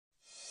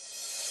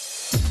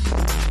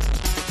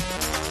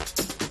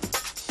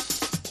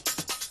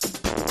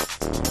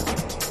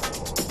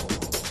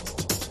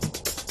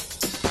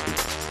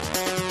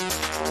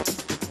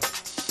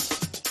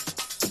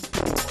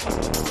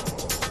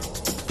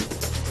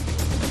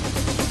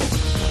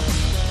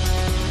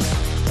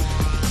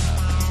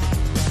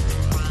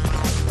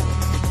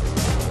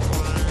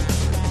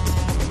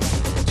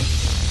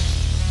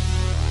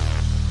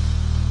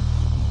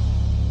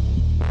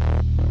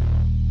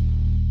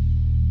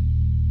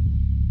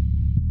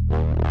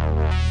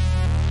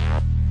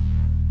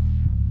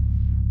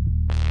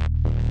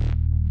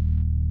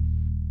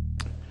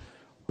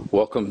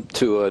Welcome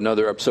to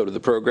another episode of the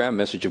program,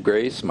 Message of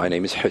Grace. My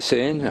name is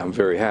Hussein. I'm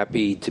very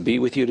happy to be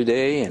with you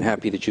today and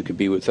happy that you could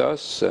be with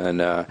us. And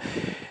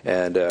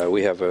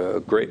we have a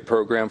great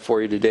program for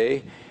you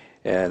today.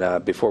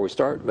 And before we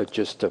start, let's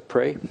just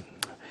pray.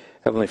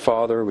 Heavenly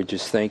Father, we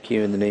just thank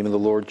you in the name of the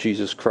Lord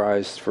Jesus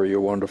Christ for your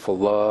wonderful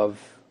love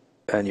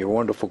and your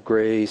wonderful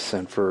grace,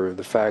 and for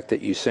the fact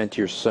that you sent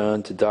your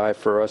Son to die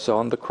for us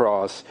on the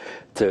cross,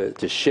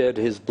 to shed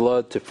his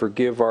blood to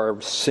forgive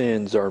our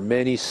sins, our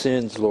many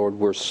sins, Lord.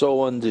 We're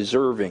so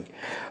undeserving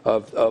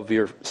of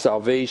your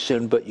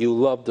salvation, but you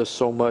loved us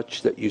so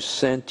much that you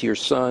sent your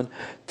Son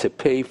to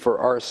pay for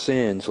our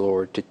sins,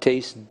 Lord, to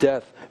taste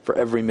death for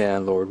every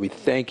man, Lord. We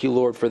thank you,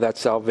 Lord, for that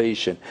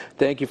salvation.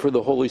 Thank you for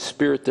the Holy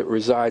Spirit that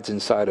resides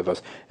inside of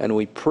us. And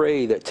we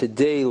pray that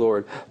today,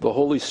 Lord, the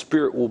Holy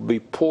Spirit will be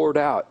poured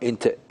out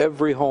into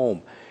every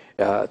home,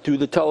 through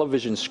the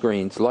television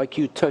screens, like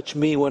you touched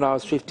me when I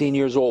was 15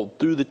 years old,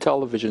 through the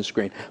television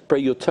screen. Pray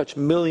you'll touch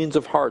millions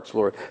of hearts,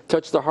 Lord.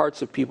 Touch the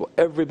hearts of people,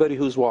 everybody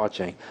who's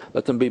watching.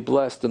 Let them be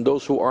blessed. And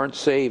those who aren't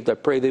saved, I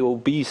pray they will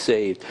be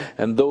saved.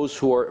 And those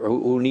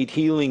who need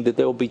healing, that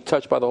they will be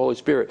touched by the Holy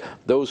Spirit.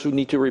 Those who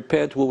need to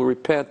repent will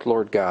repent,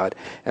 Lord God,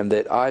 and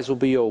that eyes will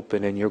be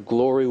open and your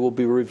glory will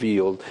be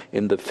revealed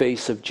in the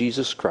face of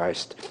Jesus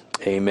Christ.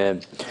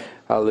 Amen.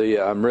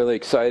 Hallelujah. I'm really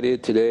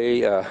excited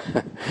today.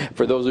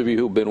 For those of you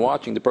who've been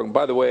watching the program,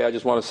 by the way, I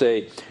just want to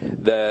say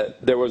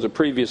that there was a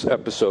previous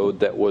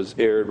episode that was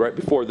aired right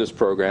before this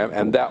program,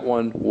 and that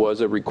one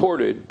was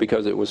recorded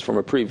because it was from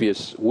a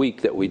previous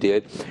week that we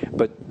did.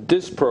 But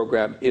this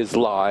program is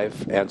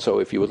live, and so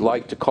if you would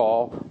like to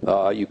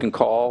call, you can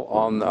call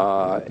on,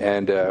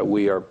 and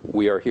we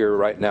are here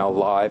right now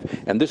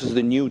live. And this is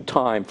the new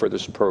time for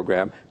this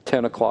program,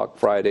 10 o'clock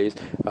Fridays,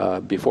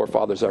 before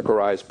Father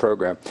Zechariah's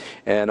program.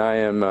 And I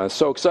am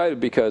so excited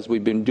because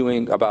we've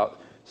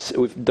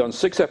done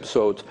 6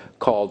 episodes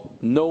called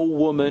 "No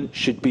Woman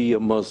Should Be a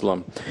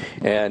Muslim,"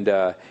 and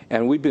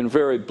we've been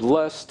very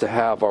blessed to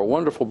have our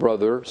wonderful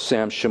brother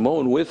Sam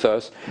Shamoun with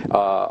us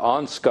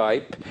on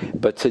Skype.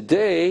 But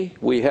today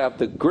we have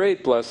the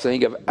great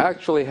blessing of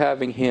actually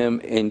having him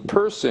in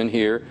person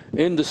here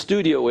in the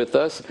studio with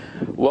us.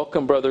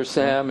 Welcome, Brother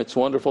Sam. It's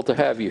wonderful to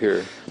have you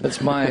here.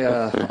 It's my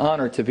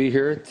honor to be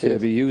here, to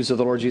be used of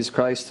the Lord Jesus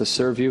Christ, to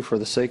serve you for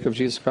the sake of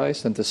Jesus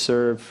Christ, and to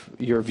serve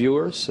your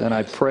viewers. And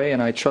I pray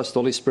and I trust the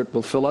Holy Spirit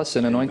will fill us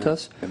and anoint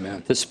us.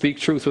 Amen. To speak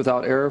truth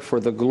without error for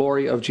the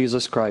glory of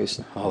Jesus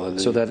Christ. Hallelujah.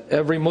 So that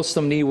every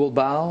Muslim knee will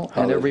bow.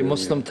 Hallelujah. And every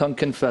Muslim tongue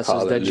confesses.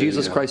 Hallelujah. That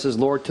Jesus Christ is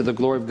Lord, to the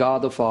glory of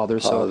God the Father.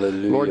 So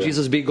Hallelujah. Lord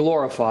Jesus, be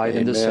glorified.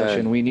 Amen. In this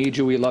session. We need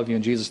you. We love you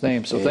in Jesus'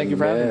 name. So thank you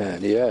for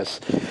having me. Yes.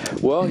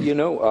 Well,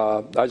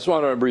 I just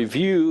want to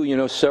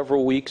review,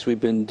 several weeks we've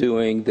been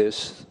doing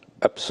this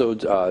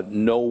episode,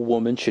 No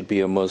Woman Should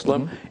Be a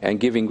Muslim, and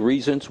giving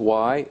reasons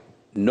why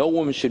no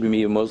woman should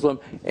be a Muslim.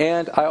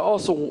 And I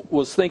also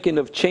was thinking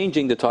of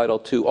changing the title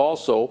to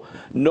also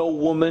No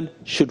Woman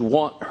Should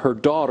Want Her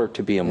Daughter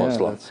to Be a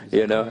Muslim.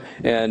 Exactly.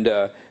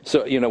 And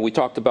so we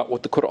talked about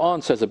what the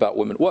Quran says about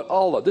women.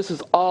 This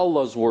is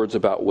Allah's words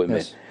about women.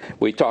 Yes.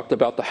 We talked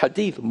about the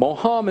Hadith,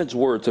 Muhammad's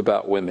words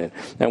about women.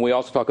 And we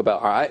also talk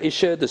about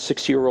Aisha, the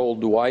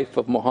 6-year-old wife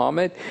of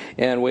Muhammad.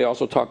 And we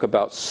also talk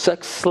about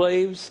sex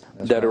slaves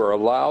that are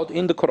allowed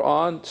in the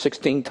Quran,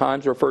 16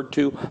 times referred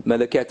to,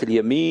 Malakat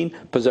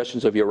al-Yamin,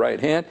 possessions of your right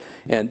hand,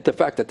 and the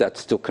fact that that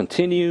still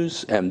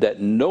continues, and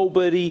that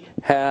nobody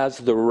has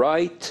the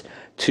right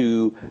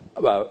to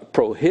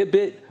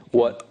prohibit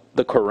what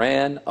the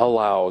Quran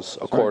allows,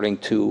 according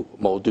to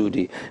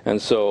Maududi.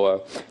 And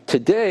so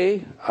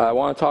today I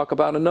want to talk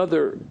about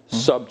another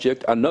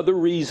subject, another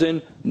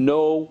reason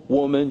no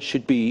woman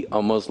should be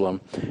a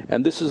Muslim.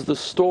 And this is the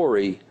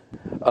story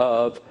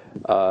of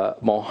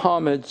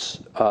Muhammad's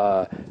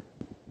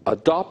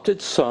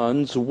adopted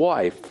son's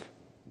wife.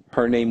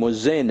 Her name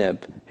was Zeinab.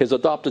 His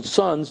adopted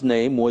son's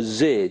name was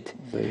Zaid.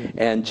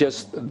 And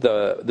just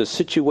the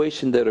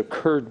situation that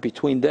occurred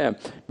between them.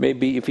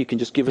 Maybe if you can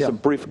just give us a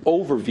brief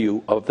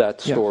overview of that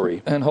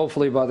story. And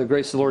hopefully by the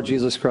grace of the Lord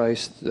Jesus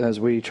Christ, as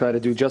we try to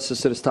do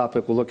justice to this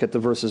topic, we'll look at the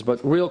verses. But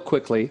real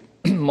quickly,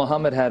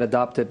 Muhammad had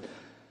adopted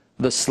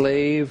the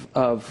slave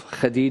of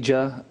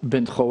Khadija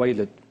bint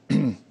Khuwaylid,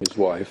 his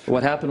wife.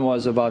 What happened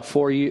was about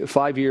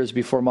 5 years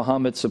before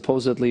Muhammad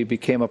supposedly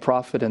became a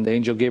prophet and the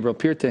angel Gabriel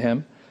appeared to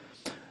him,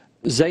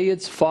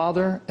 Zayd's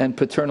father and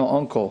paternal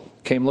uncle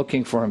came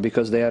looking for him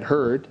because they had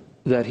heard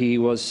that he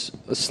was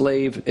a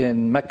slave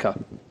in Mecca.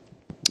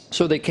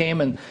 So they came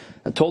and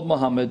told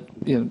Muhammad,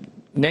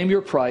 name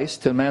your price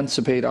to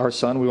emancipate our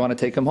son. We want to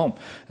take him home.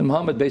 And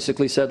Muhammad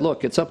basically said,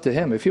 look, it's up to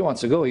him. If he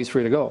wants to go, he's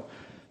free to go.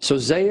 So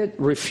Zayd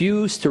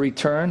refused to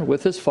return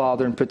with his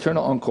father and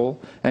paternal uncle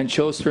and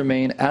chose to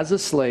remain as a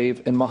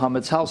slave in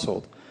Muhammad's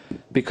household.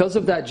 Because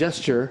of that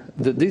gesture,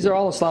 these are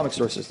all Islamic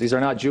sources. These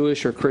are not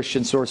Jewish or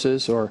Christian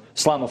sources or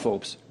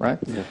Islamophobes, right?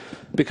 Yeah.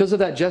 Because of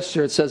that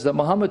gesture, it says that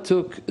Muhammad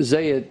took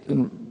Zayd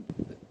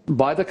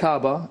by the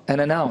Kaaba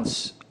and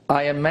announced,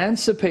 I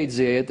emancipate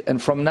Zayd,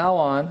 and from now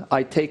on,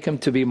 I take him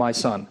to be my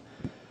son.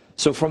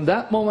 So from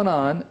that moment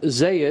on,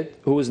 Zayd,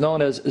 who was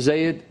known as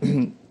Zayd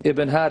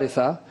ibn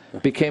Haritha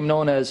became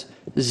known as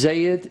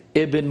Zayd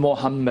ibn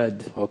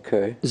Mohammad.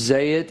 Okay.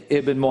 Zayd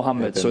ibn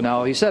Mohammad. So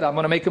now he said, I'm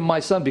going to make him my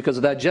son because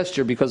of that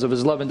gesture, because of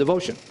his love and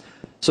devotion.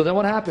 So then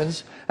what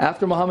happens?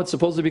 After Muhammad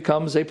supposedly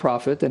becomes a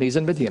prophet and he's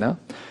in Medina,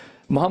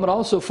 Muhammad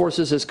also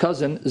forces his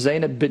cousin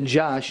Zeinab bin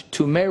Jahsh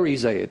to marry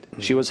Zayd.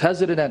 She was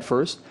hesitant at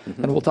first,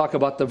 and we'll talk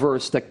about the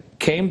verse that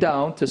came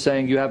down to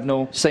saying you have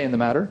no say in the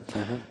matter.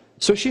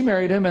 So she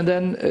married him, and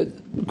then,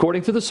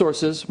 according to the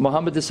sources,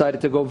 Muhammad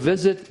decided to go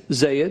visit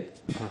Zayd.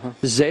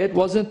 Zayd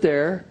wasn't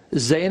there.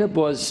 Zainab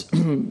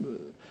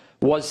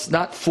was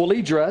not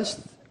fully dressed,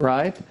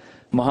 right?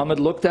 Muhammad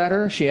looked at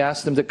her, she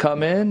asked him to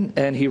come in,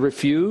 and he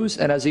refused.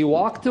 And as he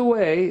walked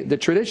away, the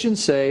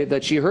traditions say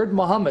that she overheard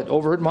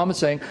Muhammad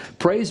saying,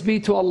 praise be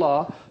to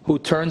Allah who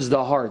turns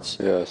the hearts.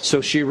 Yes. So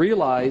she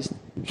realized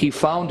he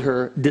found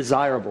her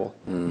desirable.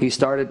 He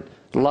started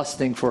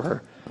lusting for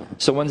her.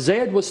 So when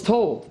Zayd was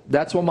told,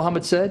 that's what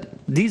Muhammad said.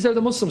 These are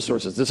the Muslim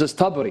sources. This is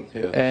Tabari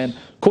and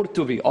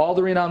Qurtubi, all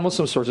the renowned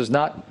Muslim sources,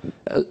 not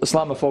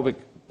Islamophobic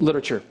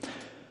literature.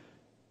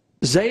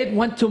 Zayd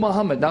went to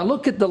Muhammad. Now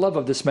look at the love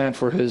of this man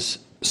for his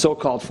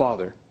so-called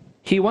father.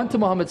 He went to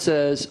Muhammad,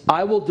 says,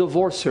 I will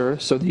divorce her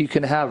so that you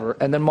can have her.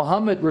 And then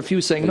Muhammad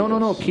refused, saying, no, no,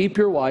 no, keep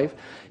your wife.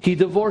 He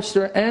divorced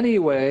her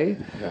anyway.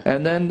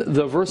 And then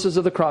the verses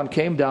of the Quran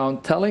came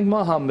down telling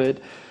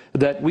Muhammad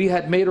that we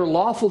had made her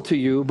lawful to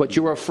you, but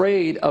you were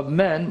afraid of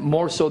men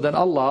more so than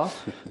Allah,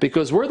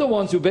 because we're the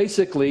ones who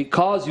basically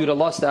cause you to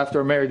lust after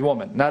a married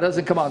woman. Now it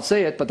doesn't come out and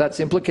say it, but that's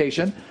the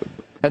implication.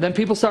 And then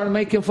people started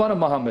making fun of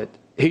Muhammad.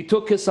 He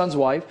took his son's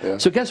wife.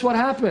 So guess what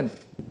happened?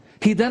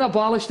 He then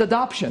abolished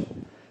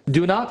adoption.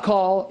 Do not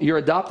call your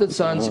adopted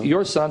sons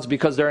your sons,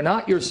 because they're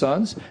not your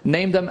sons.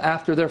 Name them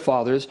after their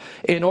fathers,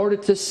 in order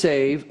to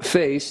save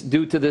face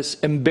due to this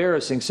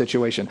embarrassing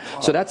situation.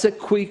 So that's a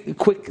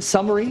quick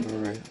summary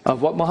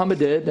of what Muhammad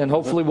did, and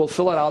hopefully we'll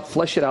fill it out,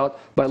 flesh it out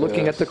by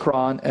looking at the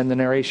Quran and the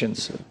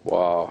narrations.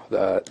 Wow,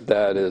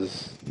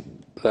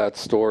 that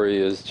story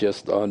is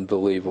just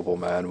unbelievable,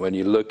 man. When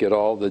you look at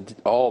all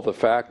the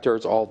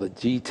factors, all the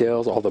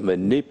details, all the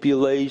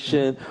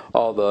manipulation,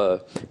 all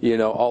the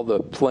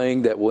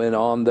playing that went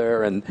on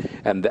there, and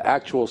the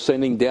actual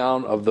sending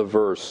down of the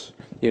verse.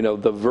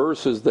 The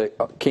verses that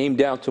came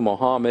down to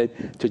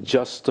Muhammad to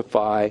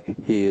justify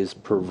his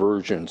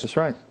perversions. That's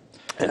right.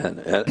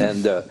 I'd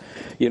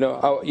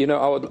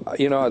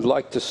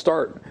like to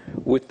start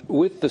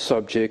with the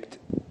subject.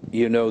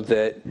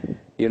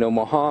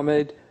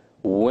 Muhammad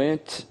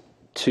went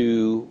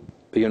to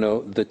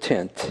the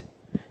tent.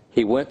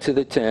 He went to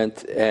the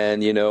tent,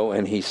 and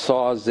he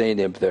saw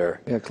Zeinab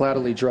there. Yeah,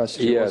 claddily dressed.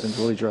 She wasn't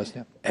fully dressed.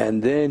 Yeah.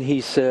 And then he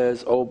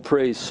says, "Oh,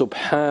 praise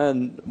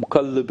Subhan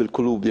Muqallib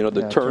al-Qulub,"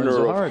 the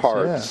turner of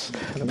hearts.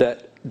 Yeah.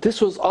 That this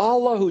was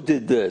Allah who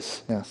did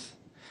this. Yes.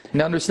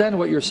 Now understand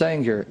what you're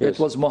saying here. Yes. It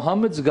was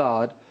Muhammad's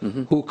God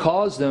who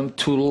caused them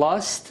to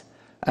lust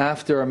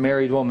after a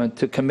married woman,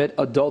 to commit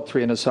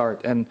adultery in his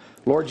heart. And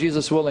Lord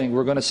Jesus willing,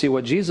 we're going to see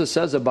what Jesus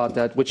says about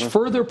that, which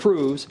further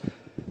proves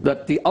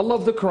that the Allah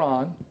of the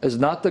Quran is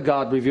not the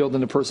God revealed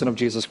in the person of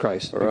Jesus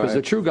Christ. Because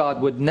the true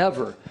God would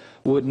never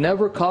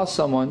cause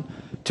someone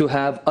to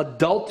have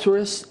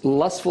adulterous,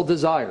 lustful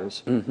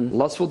desires.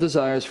 Lustful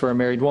desires for a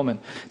married woman.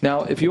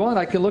 Now, if you want,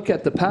 I can look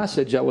at the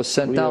passage that was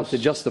sent out to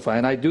justify.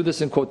 And I do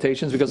this in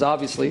quotations because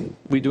obviously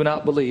we do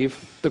not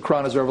believe the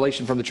Quran is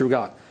revelation from the true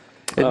God.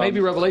 It may be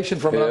revelation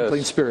from an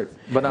unclean spirit,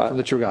 but not from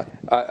the true God.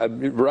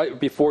 Right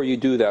before you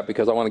do that,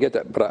 because I want to get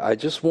that, but I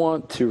just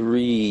want to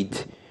read,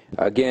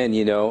 again,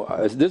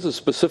 this is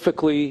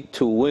specifically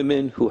to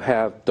women who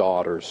have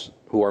daughters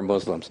who are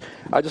Muslims.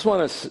 I just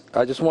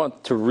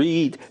want to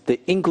read the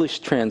English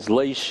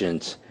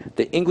translations.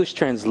 The English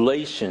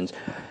translations,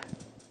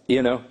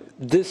 some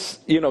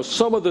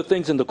of the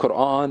things in the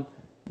Quran,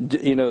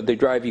 they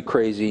drive you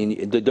crazy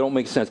and they don't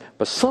make sense,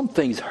 but some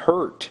things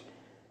hurt.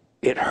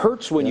 It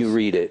hurts when you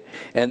read it,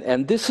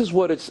 and this is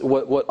what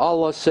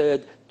Allah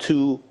said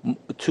to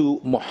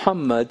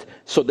Muhammad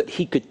so that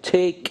he could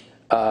take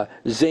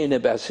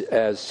Zeinab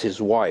as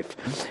his wife.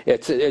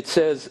 It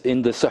says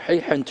in the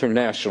Sahih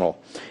International,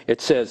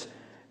 it says,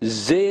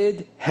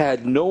 Zayd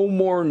had no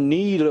more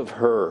need of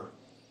her,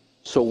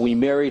 so we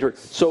married her.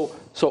 So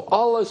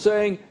Allah is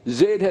saying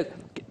Zayd had.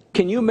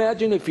 Can you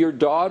imagine if your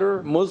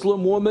daughter,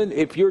 Muslim woman,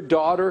 if your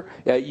daughter,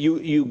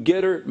 you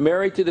get her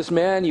married to this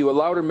man, you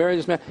allowed her to marry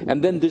this man,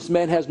 and then this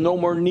man has no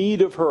more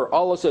need of her.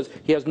 Allah says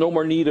he has no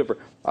more need of her.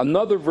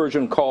 Another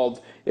version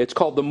it's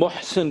called the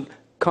Muhsin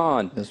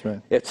Khan. That's right.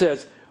 It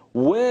says,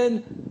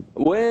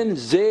 when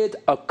Zayd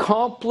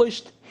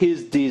accomplished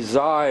his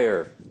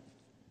desire,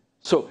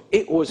 so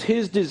it was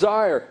his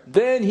desire,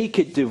 then he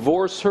could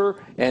divorce her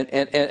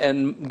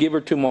and give her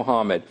to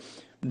Muhammad.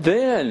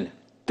 Then,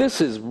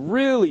 this is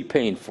really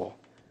painful.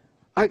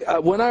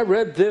 When I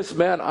read this,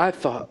 man, I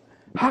thought,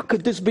 how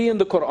could this be in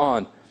the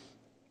Quran?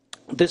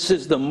 This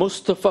is the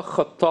Mustafa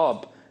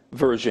Khattab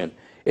version.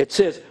 It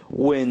says,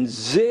 when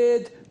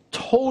Zayd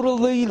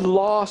totally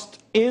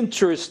lost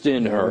interest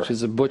in her. Which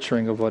is a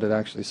butchering of what it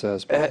actually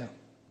says.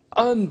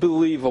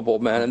 Unbelievable,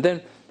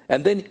 man.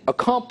 and then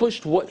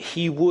accomplished what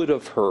he would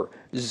of her.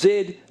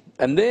 Zayd,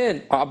 and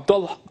then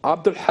Abdul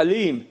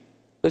Halim,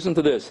 listen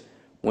to this.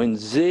 When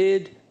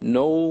Zayd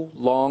no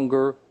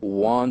longer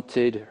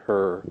wanted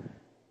her.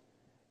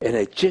 And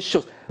it just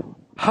shows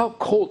how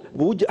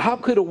cold, how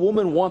could a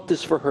woman want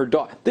this for her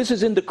daughter? This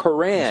is in the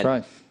Quran. That's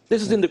right.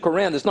 This is in the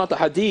Quran. It's not the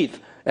Hadith.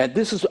 And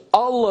this is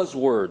Allah's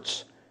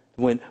words.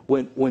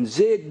 When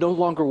Zayd no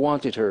longer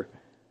wanted her,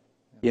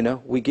 you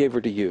know, we gave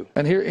her to you.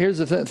 And here's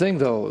the thing,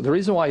 though. The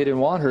reason why he didn't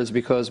want her is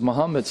because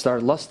Muhammad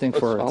started lusting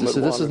for her.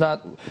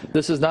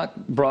 This is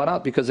not brought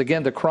out because,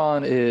 again, the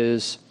Quran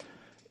is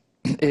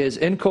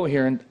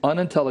incoherent,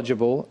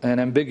 unintelligible, and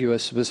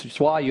ambiguous, which is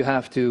why you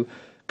have to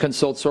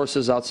consult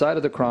sources outside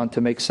of the Quran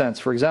to make sense.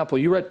 For example,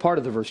 you read part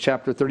of the verse,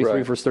 chapter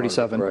 33, verse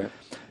 37. Right.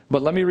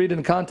 But let me read it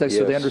in context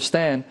so they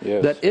understand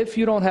that if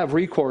you don't have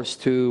recourse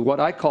to what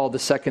I call the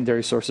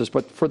secondary sources,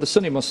 but for the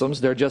Sunni Muslims,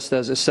 they're just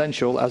as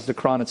essential as the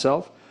Quran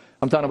itself.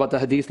 I'm talking about the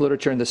Hadith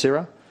literature and the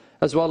Sirah,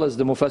 as well as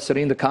the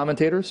Mufassirin, the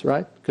commentators,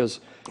 right? Because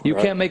you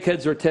can't make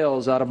heads or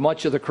tails out of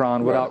much of the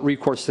Quran without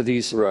recourse to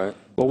these,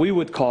 what we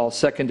would call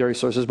secondary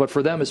sources. But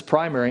for them, it's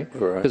primary,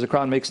 because the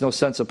Quran makes no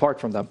sense apart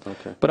from them.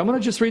 But I'm going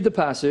to just read the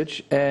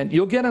passage, and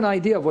you'll get an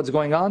idea of what's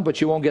going on, but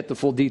you won't get the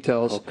full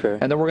details.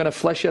 And then we're going to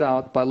flesh it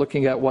out by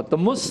looking at what the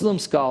Muslim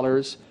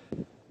scholars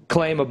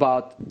claim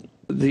about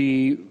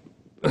the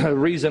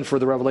reason for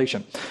the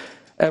revelation.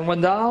 And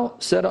when thou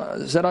said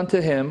unto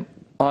him,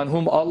 on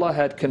whom Allah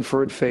had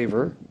conferred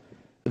favor,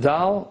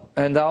 thou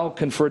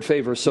conferred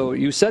favor. So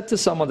you said to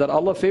someone that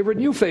Allah favored,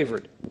 you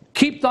favored.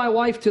 Keep thy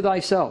wife to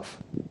thyself.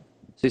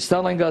 So he's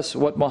telling us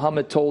what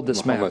Muhammad told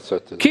this man.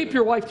 Keep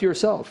your wife to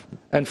yourself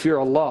and fear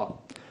Allah.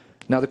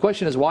 Now the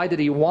question is, why did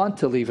he want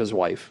to leave his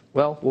wife?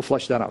 Well, we'll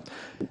flesh that out.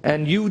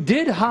 And you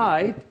did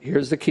hide,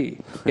 here's the key,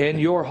 in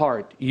your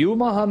heart. You,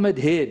 Muhammad,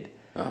 hid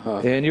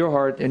in your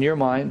heart, in your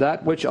mind,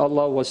 that which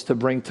Allah was to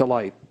bring to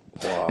light.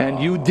 And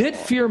you did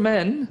fear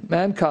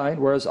mankind,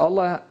 whereas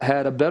Allah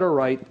had a better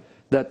right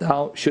that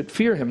thou should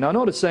fear him. Now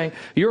notice saying,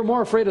 you're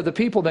more afraid of the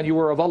people than you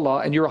were of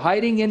Allah, and you're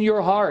hiding in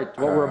your heart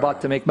what we're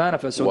about to make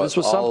manifest. So this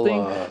was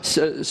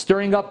something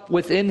stirring up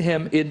within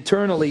him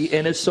internally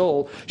in his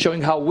soul,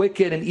 showing how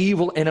wicked and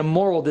evil and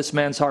immoral this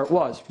man's heart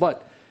was.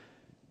 But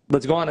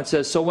let's go on. It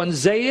says, so when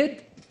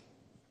Zayd,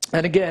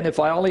 and again, if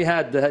I only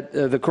had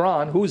the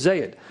Quran, who's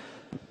Zayd?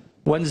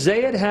 When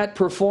Zayd had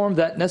performed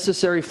that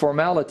necessary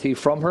formality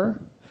from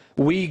her,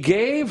 we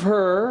gave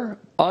her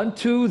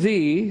unto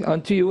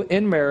you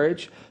in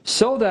marriage,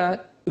 so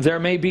that there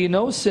may be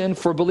no sin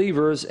for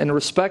believers in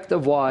respect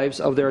of wives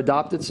of their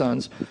adopted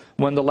sons,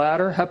 when the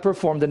latter have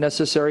performed the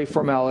necessary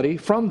formality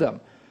from them.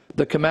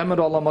 The commandment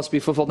of Allah must be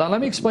fulfilled. Now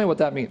let me explain what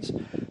that means.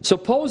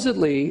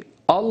 Supposedly,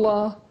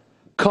 Allah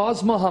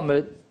caused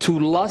Muhammad to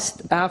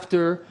lust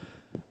after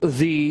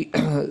the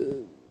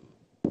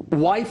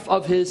wife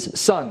of his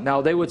son.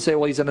 Now they would say,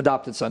 well, he's an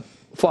adopted son.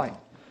 Fine.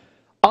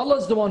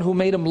 Allah's the one who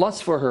made him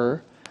lust for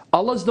her.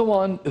 Allah's the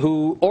one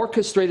who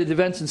orchestrated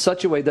events in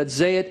such a way that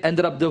Zayd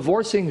ended up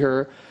divorcing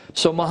her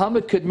so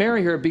Muhammad could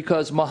marry her,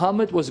 because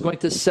Muhammad was going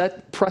to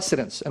set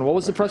precedence. And what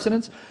was the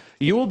precedence?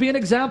 You will be an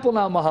example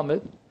now,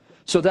 Muhammad,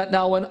 so that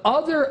now when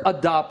other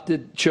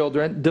adopted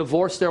children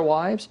divorce their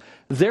wives,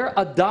 their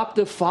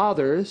adoptive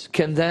fathers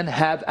can then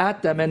have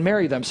at them and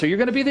marry them. So you're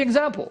going to be the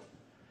example.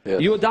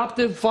 You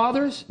adoptive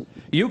fathers,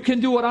 you can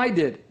do what I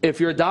did. If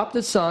your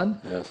adopted son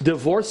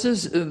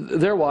divorces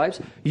their wives,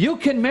 you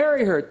can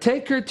marry her,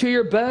 take her to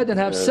your bed and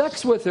have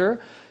sex with her,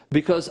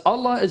 because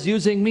Allah is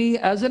using me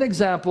as an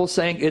example,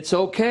 saying it's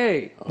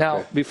okay.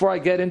 Now, before I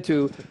get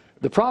into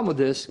the problem with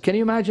this, can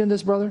you imagine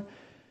this, brother?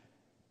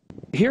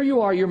 Here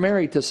you are, you're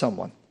married to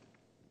someone.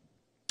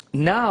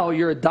 Now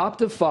your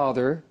adoptive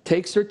father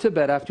takes her to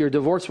bed after you're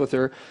divorced with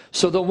her,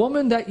 so the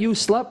woman that you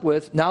slept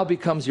with now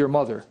becomes your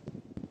mother.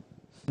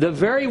 The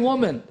very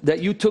woman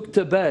that you took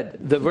to bed,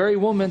 the very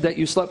woman that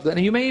you slept with,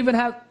 and you may even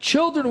have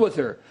children with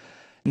her,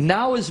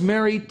 now is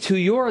married to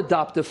your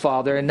adoptive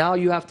father, and now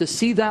you have to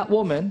see that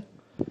woman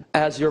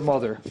as your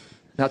mother.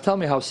 Now tell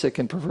me how sick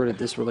and perverted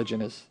this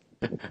religion is.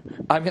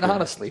 I mean,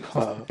 honestly,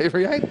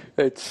 right?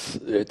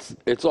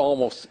 It's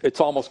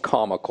almost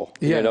comical.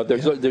 You know,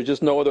 there's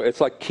just no other. It's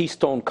like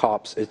Keystone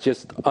Cops. It's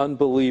just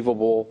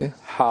unbelievable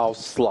how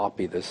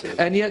sloppy this is.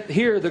 And yet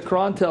here the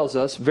Quran tells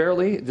us,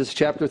 verily, this is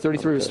chapter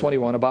 33 verse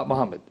 21 about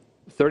Muhammad,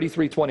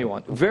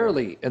 33:21.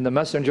 Verily, in the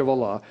Messenger of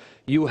Allah,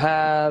 you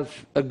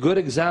have a good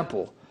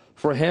example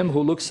for him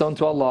who looks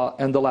unto Allah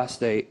and the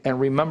last day and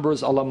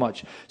remembers Allah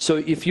much. So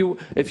if you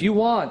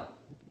want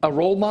a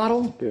role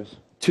model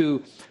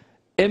to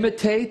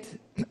imitate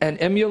and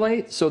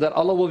emulate so that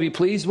Allah will be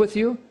pleased with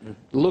you,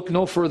 look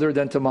no further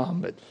than to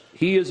Muhammad.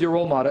 He is your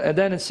role model. And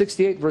then in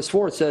 68 verse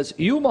 4 it says,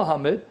 you,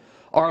 Muhammad,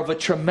 are of a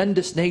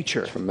tremendous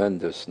nature.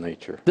 Tremendous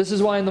nature. This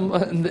is why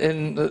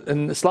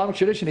in Islamic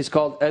tradition he's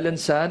called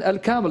Al-Insan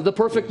Al-Kamil, the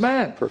perfect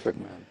man. Perfect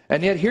man.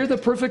 And yet here the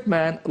perfect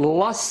man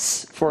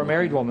lusts for a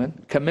married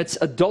woman, commits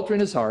adultery in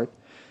his heart,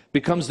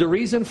 becomes the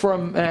reason for a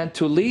man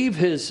to leave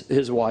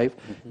his wife,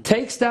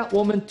 takes that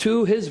woman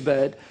to his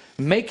bed,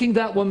 making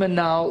that woman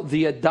now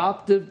the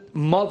adoptive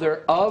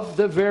mother of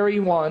the very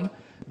one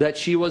that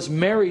she was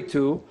married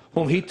to,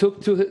 whom he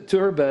took to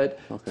her bed,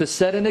 to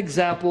set an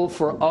example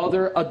for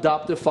other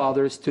adoptive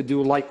fathers to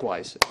do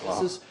likewise.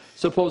 Wow. This is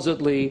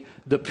supposedly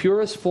the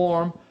purest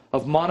form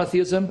of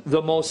monotheism,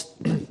 the most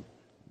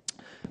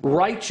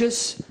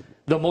righteous,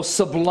 the most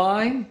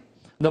sublime,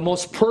 the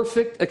most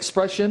perfect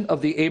expression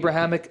of the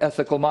Abrahamic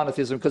ethical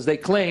monotheism, because they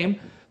claim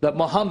that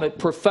Muhammad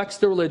perfects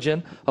the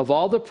religion of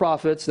all the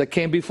prophets that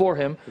came before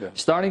him,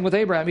 starting with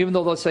Abraham, even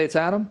though they'll say it's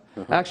Adam.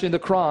 Actually, in the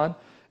Quran,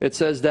 it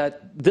says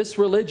that this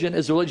religion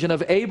is the religion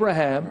of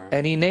Abraham,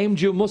 and he named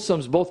you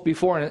Muslims both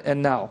before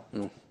and now.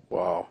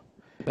 Wow.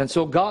 And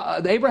so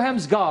God,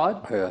 Abraham's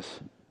God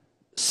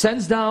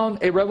sends down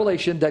a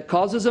revelation that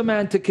causes a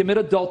man to commit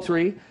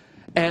adultery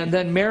and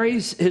then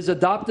marries his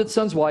adopted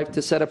son's wife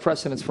to set a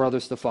precedence for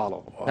others to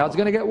follow. Wow. Now it's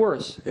going to get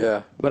worse.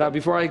 Yeah. But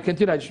before I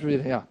continue, I just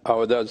read it.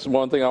 Oh, that's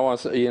one thing I want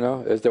to say,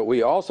 is that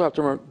we also have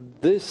to remember,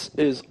 this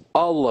is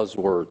Allah's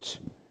words.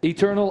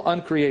 Eternal,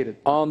 uncreated.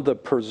 On the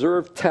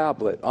preserved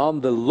tablet,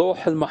 on the Lawh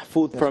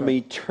al-Mahfuz from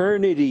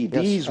eternity,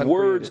 these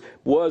words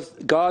was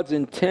God's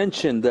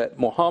intention that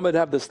Muhammad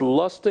have this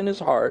lust in his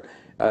heart,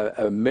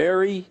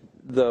 marry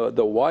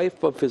the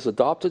wife of his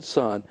adopted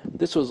son.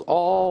 This was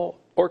all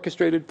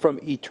orchestrated from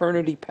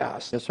eternity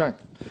past. That's right.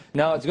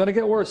 Now, it's going to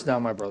get worse now,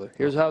 my brother.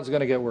 Here's how it's going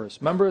to get worse.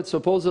 Remember, it's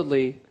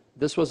supposedly,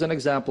 this was an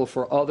example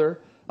for other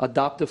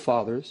adoptive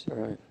fathers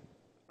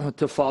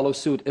to follow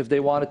suit if they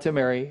wanted to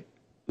marry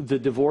the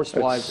divorced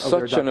wives of their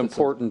adopted Such an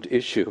important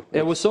issue.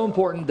 It was so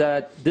important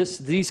that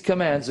these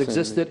commands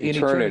existed in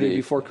eternity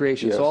before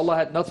creation. So Allah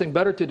had nothing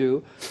better to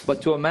do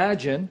but to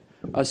imagine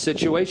a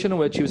situation in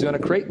which he was going to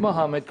create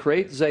Muhammad,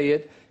 create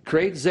Zayd,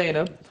 create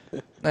Zeinab,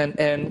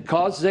 and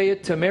cause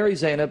Zayd to marry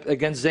Zeinab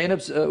against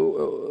Zainab's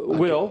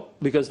will,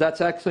 because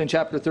that's actually in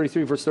chapter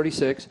 33, verse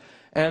 36,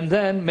 and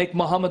then make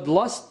Muhammad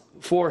lust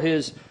for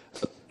his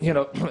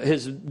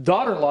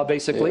daughter-in-law,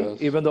 basically,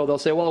 even though they'll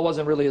say, well, it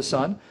wasn't really his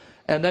son,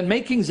 and then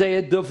making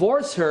Zayd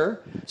divorce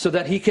her so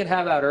that he can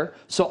have at her.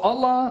 So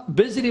Allah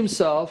busied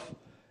himself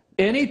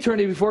in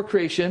eternity before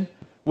creation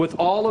with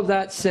all of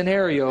that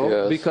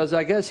scenario, because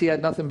I guess he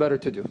had nothing better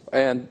to do.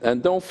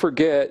 And don't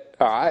forget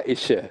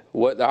Aisha,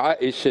 what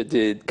Aisha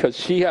did, because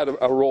she had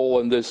a role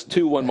in this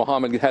too when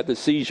Muhammad had the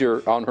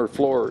seizure on her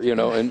floor,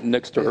 and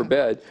next to her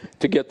bed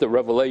to get the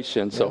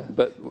revelation. So,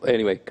 but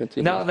anyway,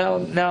 continue.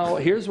 Now,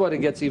 here's what it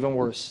gets even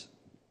worse.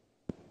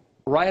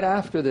 Right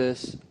after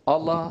this,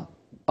 Allah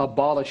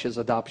abolishes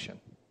adoption.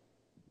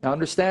 Now,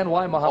 understand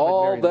why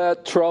Muhammad married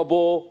that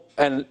trouble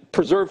and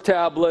preserved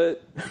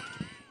tablet.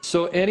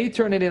 So in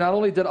eternity, not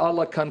only did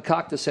Allah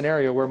concoct a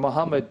scenario where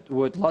Muhammad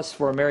would lust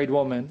for a married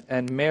woman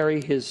and marry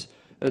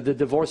the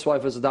divorced wife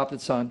of his adopted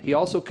son, he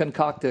also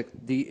concocted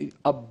the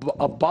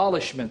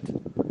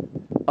abolishment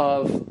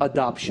of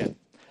adoption.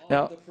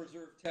 Now,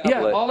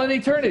 all in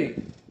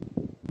eternity,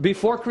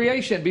 before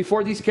creation,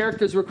 before these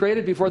characters were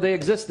created, before they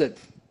existed,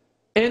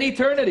 in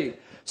eternity.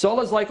 So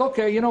Allah's like,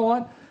 okay, you know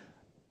what?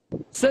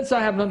 Since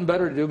I have nothing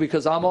better to do,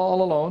 because I'm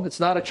all alone, it's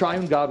not a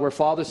triune God where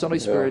Father, Son, Holy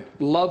Spirit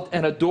loved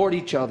and adored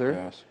each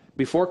other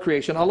before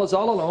creation. Allah's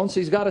all alone, so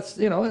he's got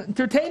to,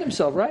 entertain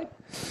himself, right?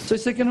 So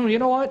he's thinking, you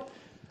know what?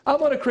 I'm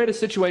going to create a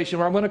situation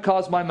where I'm going to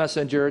cause my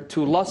messenger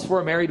to lust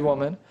for a married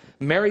woman,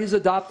 marry his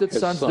adopted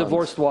son's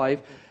divorced wife,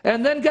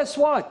 and then guess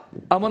what?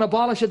 I'm going to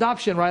abolish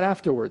adoption right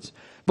afterwards.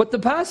 But the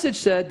passage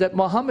said that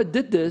Muhammad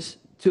did this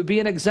to be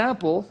an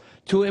example,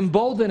 to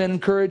embolden and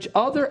encourage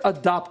other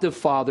adoptive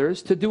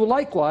fathers to do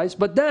likewise.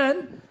 But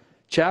then,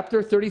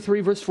 chapter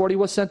 33, verse 40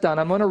 was sent down.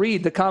 I'm going to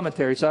read the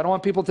commentary, so I don't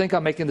want people to think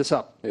I'm making this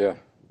up.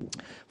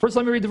 First,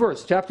 let me read the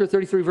verse. Chapter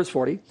 33, verse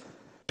 40.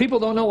 People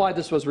don't know why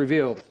this was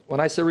revealed.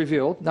 When I say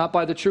revealed, not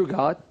by the true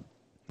God,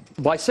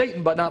 by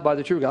Satan, but not by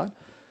the true God.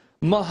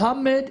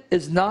 Muhammad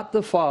is not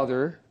the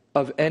father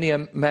of any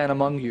man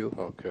among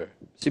you.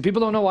 See, people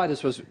don't know why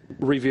this was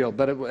revealed,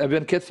 but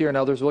Ibn Kathir and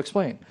others will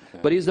explain.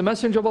 But he's the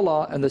messenger of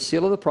Allah and the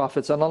seal of the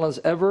prophets, and Allah is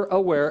ever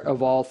aware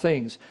of all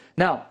things.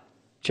 Now,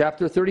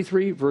 chapter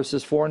 33,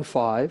 verses 4 and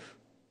 5.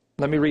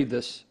 Let me read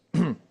this.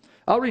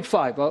 I'll read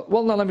 5.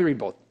 Well, no, let me read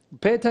both.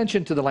 Pay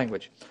attention to the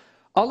language.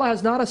 Allah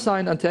has not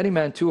assigned unto any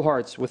man two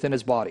hearts within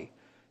his body,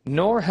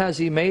 nor has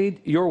he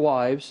made your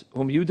wives,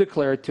 whom you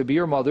declare to be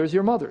your mothers,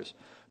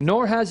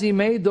 nor has he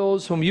made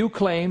those whom you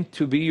claim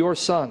to be your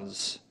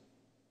sons.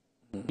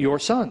 Your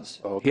sons.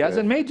 He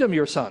hasn't made them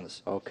your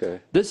sons.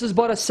 This is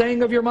but a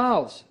saying of your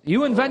mouths.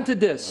 You invented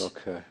this.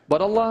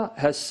 But Allah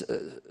has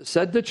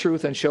said the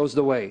truth and shows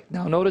the way.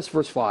 Now notice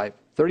verse 5.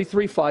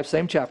 33:5,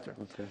 same chapter.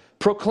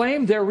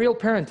 Proclaim their real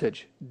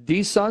parentage.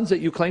 These sons that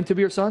you claim to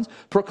be your sons,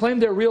 proclaim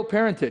their real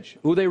parentage,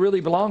 who they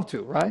really belong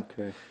to, right?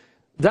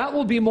 That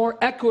will be more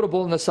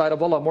equitable in the sight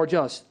of Allah, more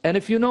just. And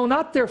if you know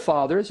not their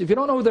fathers, if you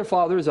don't know who their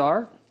fathers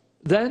are,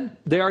 then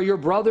they are your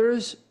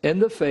brothers in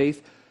the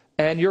faith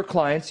and your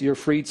clients, your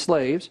freed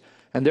slaves.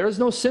 And there is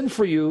no sin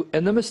for you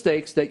in the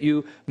mistakes that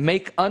you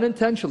make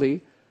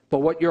unintentionally, but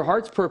what your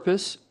heart's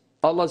purpose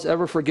Allah's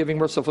ever forgiving,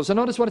 merciful. So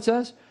notice what it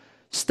says.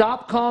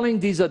 Stop calling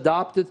these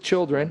adopted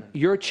children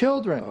your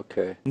children.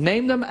 Okay.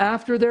 Name them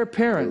after their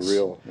parents. They're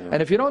real, yeah.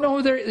 And if you don't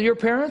know who your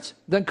parents,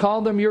 then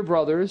call them your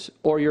brothers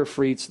or your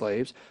freed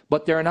slaves.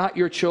 But they're not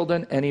your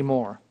children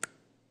anymore.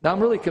 Now I'm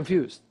really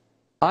confused.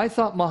 I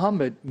thought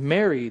Muhammad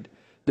married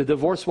the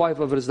divorced wife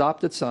of his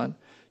adopted son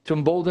to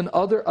embolden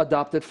other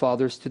adopted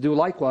fathers to do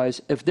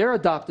likewise if their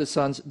adopted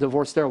sons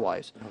divorce their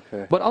wives.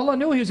 Okay. But Allah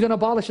knew he was going to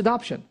abolish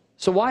adoption.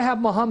 So why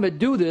have Muhammad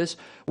do this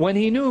when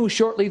he knew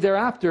shortly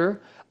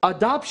thereafter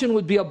adoption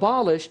would be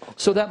abolished,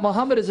 so that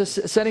Muhammad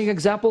is setting an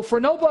example for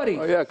nobody?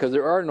 Oh, yeah, because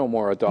there are no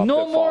more adopted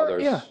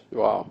fathers. Yeah.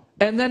 Wow.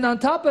 And then on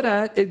top of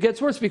that, it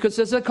gets worse because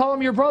it says, call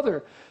him your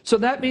brother. So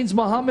that means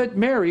Muhammad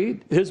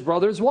married his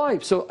brother's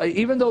wife. So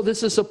even though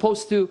this is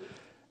supposed to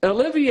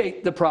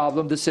alleviate the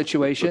problem, the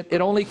situation, it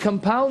only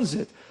compounds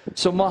it.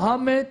 So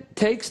Muhammad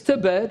takes to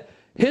bed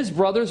his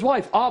brother's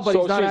wife. But so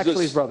he's not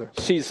actually his brother.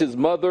 She's his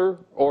mother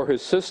or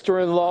his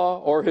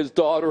sister-in-law or his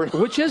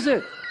daughter-in-law. Which is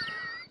it?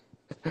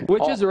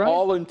 Which is it, right?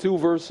 All in 2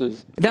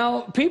 verses.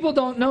 Now, people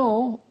don't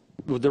know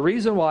the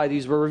reason why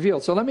these were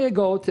revealed. So let me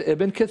go to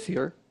Ibn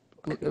Kathir.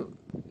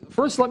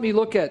 First, let me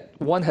look at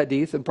one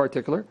hadith in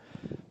particular.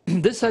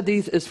 This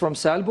hadith is from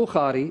Sahih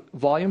Bukhari,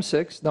 volume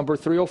 6, number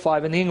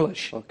 305 in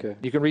English. Okay.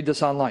 You can read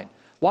this online.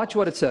 Watch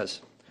what it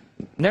says.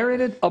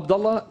 Narrated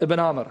Abdullah ibn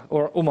Amr,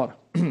 or Umar.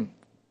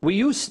 We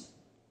used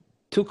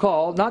to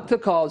call, not to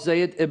call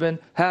Zayd ibn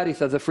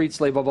Haritha the freed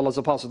slave of Allah's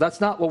apostle.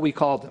 That's not what we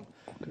called him.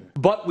 Okay.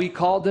 But we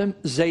called him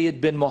Zayd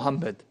bin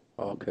Muhammad.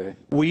 Okay.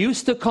 We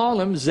used to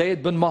call him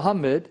Zayd bin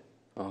Muhammad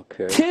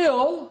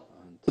till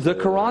the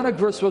Quranic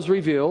verse was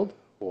revealed.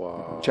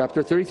 Wow.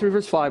 Chapter 33,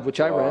 verse 5, which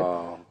I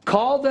read.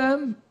 Call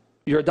them,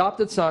 your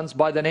adopted sons,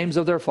 by the names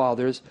of their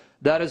fathers.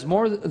 That is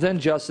more than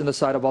just in the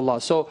sight of Allah.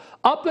 So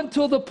up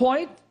until the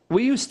point,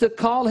 we used to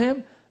call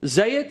him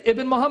Zayd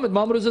ibn Muhammad.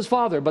 Muhammad was his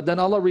father. But then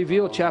Allah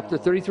revealed chapter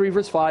 33,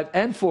 verse 5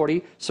 and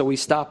 40, so we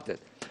stopped it.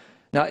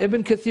 Now,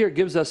 Ibn Kathir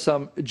gives us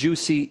some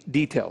juicy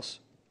details.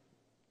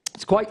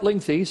 It's quite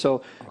lengthy,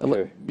 so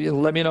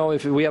let me know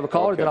if we have a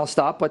caller, then I'll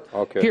stop. But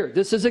here,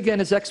 this is again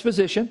his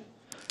exposition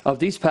of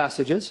these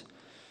passages.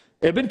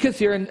 Ibn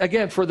Kathir, and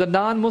again, for the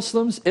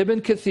non-Muslims,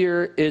 Ibn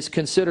Kathir is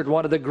considered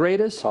one of the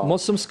greatest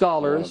Muslim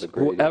scholars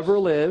who ever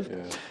lived.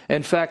 Yeah.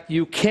 In fact,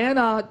 you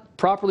cannot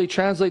properly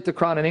translate the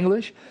Quran in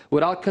English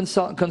without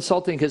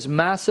consulting his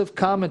massive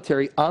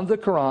commentary on the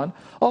Quran,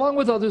 along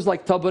with others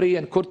like Tabari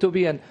and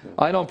Qurtubi. And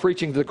I know I'm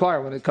preaching to the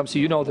choir when it comes to,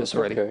 you know this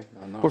already.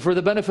 But for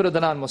the benefit of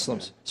the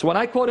non-Muslims. So when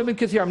I quote Ibn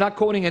Kathir, I'm not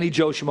quoting any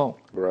Joe Schmo.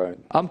 Right.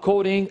 I'm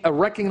quoting a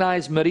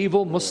recognized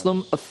medieval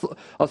Muslim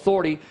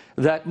authority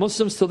that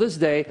Muslims to this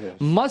day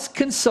must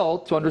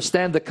consult to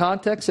understand the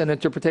context and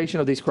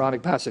interpretation of these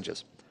Quranic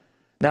passages.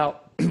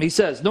 Now, he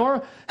says,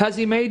 nor has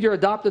he made your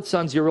adopted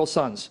sons your real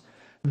sons.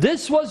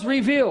 This was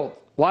revealed.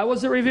 Why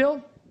was it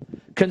revealed?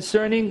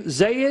 Concerning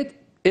Zayd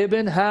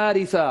ibn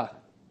Haritha.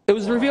 It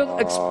was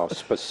revealed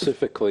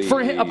specifically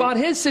for him, about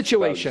his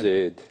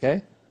situation.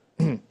 Okay?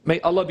 May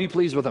Allah be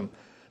pleased with him.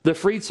 The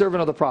freed servant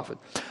of the Prophet.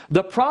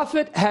 The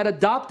Prophet had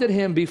adopted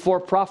him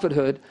before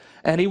prophethood,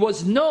 and he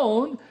was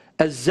known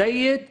as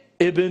Zayd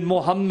ibn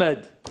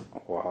Muhammad.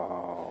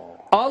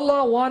 Wow.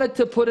 Allah wanted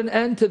to put an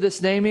end to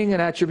this naming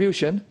and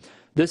attribution.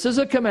 This is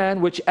a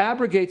command which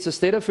abrogates the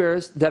state of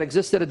affairs that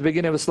existed at the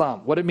beginning of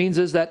Islam. What it means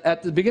is that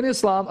at the beginning of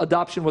Islam,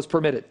 adoption was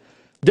permitted.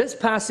 This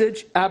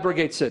passage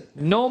abrogates it.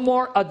 No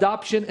more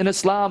adoption in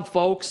Islam,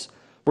 folks.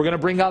 We're going to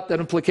bring out that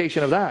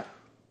implication of that.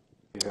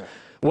 Yeah.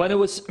 When it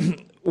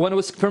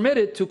was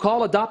permitted to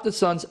call adopted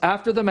sons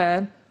after the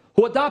man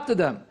who adopted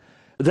them,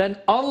 then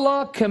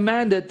Allah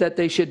commanded that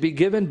they should be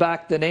given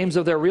back the names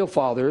of their real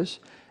fathers,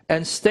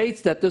 and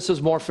states that this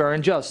is more fair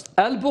and just.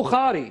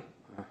 Al-Bukhari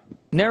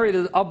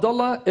narrated,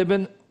 Abdullah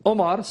ibn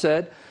Umar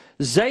said,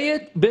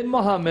 Zayd bin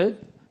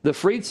Muhammad, the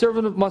freed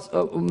servant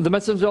of the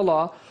Messenger of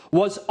Allah,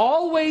 was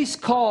always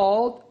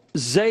called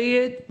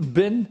Zayd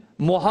bin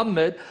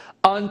Muhammad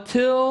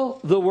until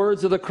the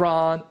words of the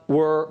Quran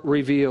were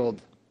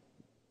revealed.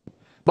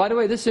 By the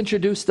way, this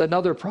introduced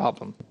another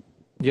problem.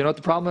 You know what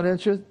the problem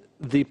introduced?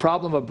 The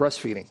problem of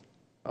breastfeeding.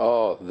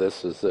 Oh,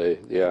 this is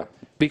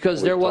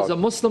Because there was a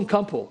Muslim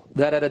couple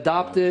that had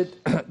adopted,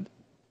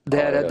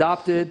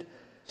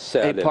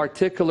 a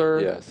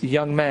particular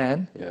young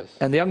man,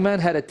 and the young man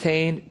had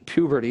attained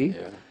puberty.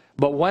 Yeah.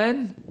 But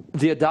when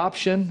the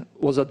adoption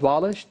was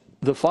abolished,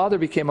 the father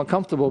became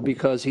uncomfortable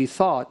because he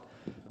thought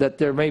that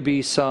there may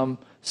be some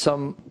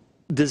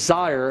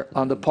desire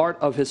on the part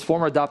of his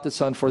former adopted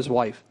son for his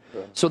wife.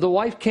 Right. So the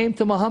wife came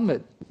to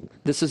Muhammad.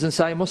 This is in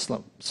Sahih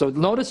Muslim. So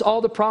notice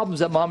all the problems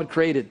that Muhammad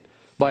created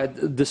by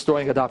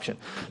destroying adoption.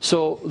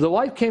 So the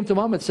wife came to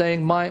Muhammad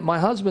saying, my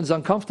husband's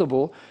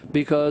uncomfortable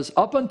because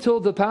up until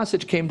the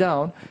passage came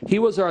down, he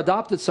was our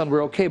adopted son,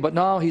 we're okay, but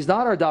now he's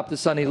not our adopted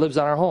son, he lives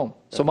on our home.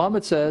 So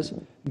Muhammad says,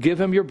 give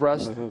him your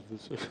breast,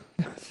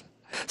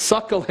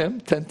 suckle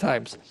him 10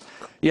 times.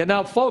 Yeah,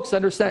 now folks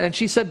understand, and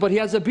she said, but he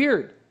has a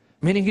beard,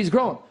 meaning he's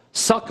grown.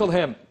 Suckle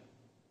him.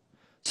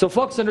 So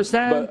folks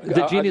understand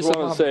the genius of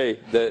Muhammad. I just want to say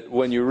that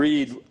when you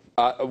read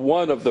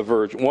one of the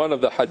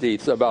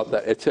hadiths about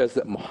that, it says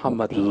that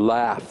Muhammad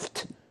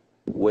laughed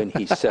when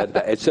he said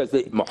that. It says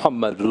that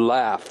Muhammad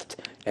laughed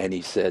and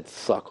he said,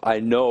 "Suckle. I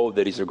know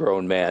that he's a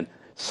grown man.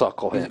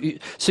 Suckle him."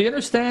 So you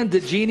understand the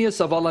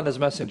genius of Allah and His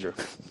Messenger.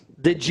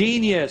 The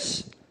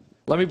genius.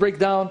 Let me break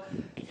down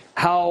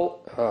how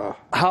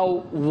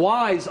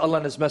wise Allah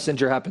and His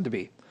Messenger happen to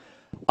be.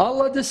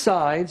 Allah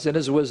decides in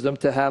His wisdom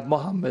to have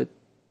Muhammad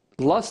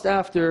lust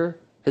after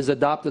his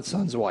adopted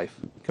son's wife,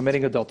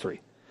 committing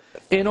adultery,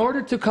 in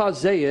order to cause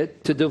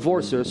Zayd to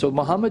divorce her so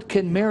Muhammad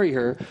can marry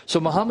her, so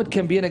Muhammad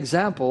can be an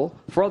example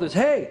for others.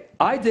 Hey,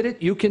 I did it,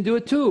 you can do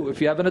it too.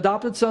 If you have an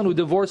adopted son who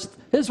divorced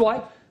his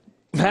wife,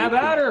 have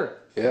at her.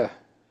 Yeah.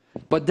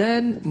 But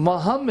then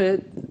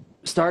Muhammad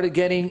started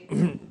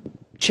getting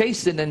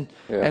chastened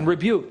and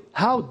rebuked.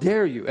 How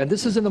dare you? And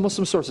this is in the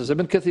Muslim sources.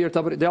 Ibn Kathir,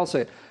 Tabari, they all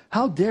say it.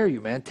 How dare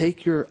you, man,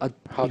 take your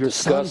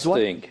son's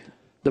wife.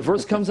 The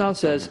verse comes out and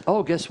says,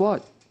 oh, guess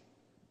what?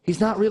 He's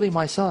not really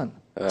my son.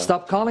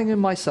 Stop calling him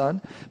my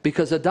son,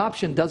 because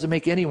adoption doesn't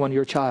make anyone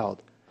your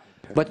child.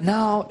 But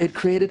now it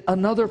created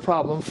another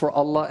problem for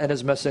Allah and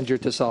His Messenger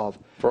to solve.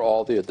 For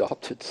all the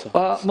adopted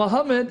sons.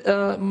 Muhammad,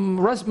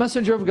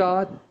 Messenger of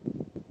God,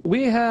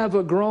 we have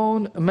a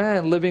grown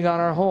man living on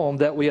our home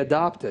that we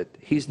adopted.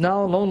 He's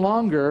now no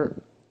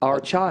longer our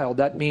child.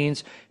 That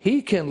means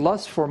he can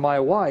lust for my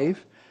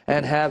wife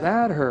and have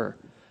at her.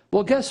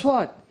 Well, guess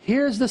what?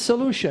 Here's the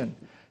solution.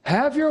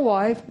 Have your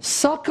wife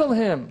suckle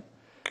him.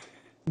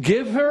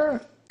 Give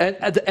her,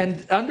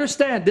 and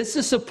understand, this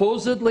is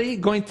supposedly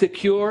going to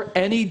cure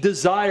any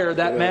desire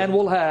that man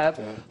will have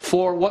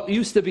for what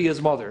used to be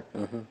his mother.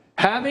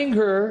 Having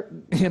her,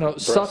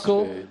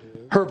 suckle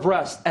her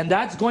breast. And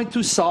that's going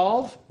to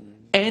solve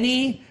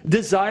any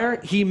desire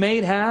he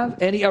may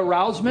have, any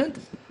arousement,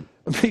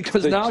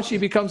 because now she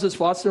becomes his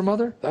foster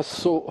mother. That's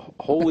so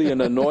holy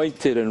and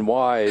anointed and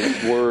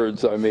wise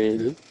words, I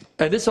mean.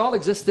 And this all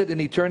existed in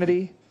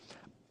eternity,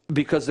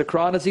 because the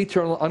Quran is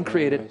eternal,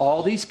 uncreated.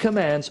 All these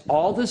commands,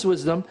 all this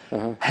wisdom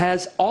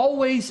has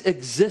always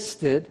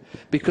existed,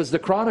 because the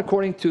Quran,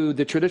 according to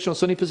the traditional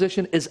Sunni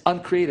position, is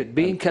uncreated.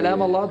 Being Kalam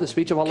Allah, the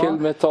speech of Allah,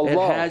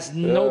 it has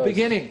no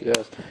beginning.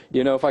 Yes.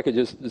 If I could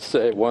just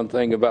say one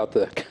thing about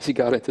because he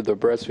got into the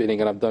breastfeeding,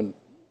 and I've done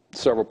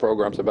several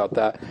programs about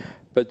that,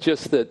 but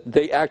just that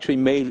they actually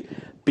made,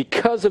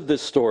 because of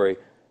this story,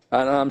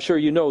 and I'm sure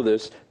you know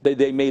this,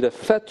 they made a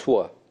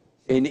fatwa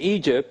in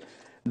Egypt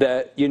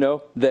that,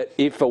 that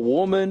if a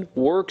woman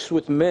works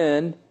with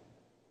men,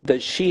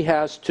 that she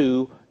has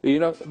to,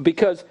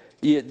 because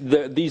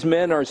these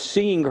men are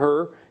seeing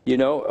her,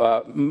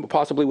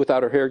 possibly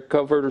without her hair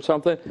covered or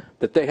something,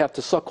 that they have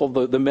to suckle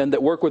the men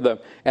that work with them.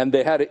 And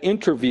they had an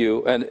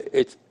interview, and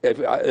it's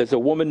a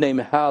woman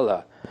named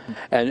Hala,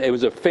 and it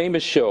was a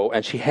famous show,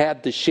 and she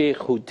had the sheikh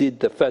who did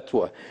the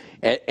fatwa,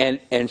 and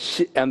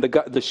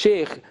the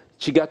sheikh,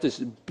 she got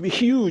this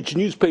huge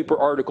newspaper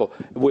article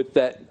with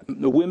that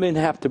women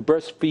have to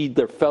breastfeed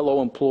their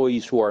fellow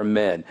employees who are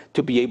men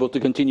to be able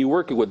to continue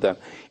working with them.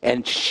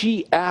 And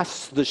she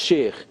asks the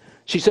sheikh,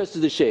 she says to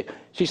the sheikh,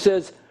 she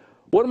says,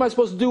 what am I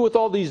supposed to do with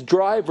all these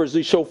drivers,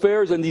 these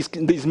chauffeurs, and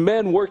these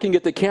men working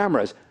at the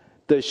cameras?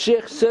 The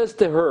sheikh says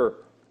to her,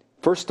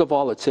 first of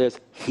all, it says,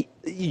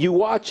 you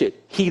watch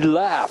it, he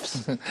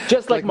laughs,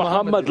 just like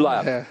Muhammad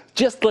laughed. Yeah.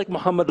 Just like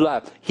Muhammad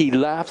laughed. He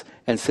laughs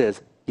and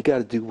says, you got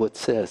to do what it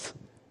says.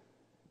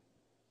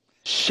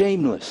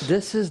 Shameless.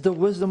 This is the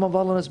wisdom of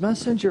Allah and His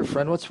Messenger,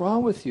 friend. What's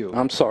wrong with you?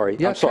 I'm sorry.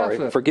 I'm sorry.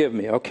 Kafir. Forgive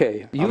me.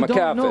 Okay. I'm a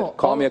kafir.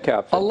 Call me a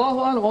kafir.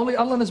 Only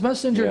Allah and His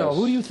Messenger know.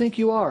 Who do you think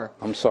you are?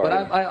 I'm sorry.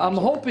 But I'm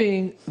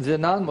hoping the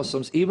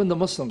non-Muslims, even the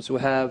Muslims who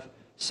have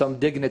some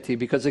dignity,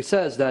 because it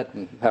says that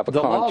the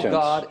law of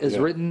God is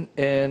written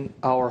in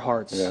our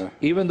hearts. Yeah.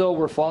 Even though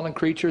we're fallen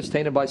creatures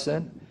tainted by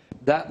sin,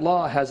 that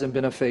law hasn't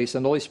been effaced,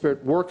 and the Holy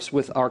Spirit works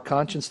with our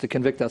conscience to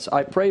convict us.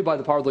 I pray by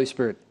the power of the Holy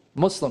Spirit,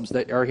 Muslims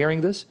that are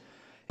hearing this,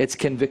 it's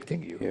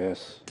convicting you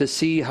to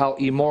see how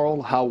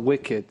immoral, how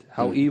wicked,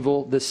 how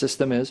evil this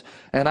system is.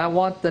 And I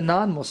want the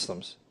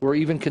non-Muslims who are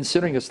even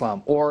considering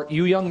Islam, or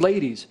you young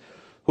ladies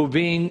who are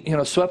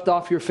being swept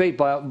off your feet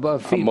by a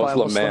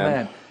Muslim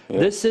man. Yeah.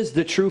 This is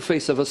the true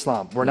face of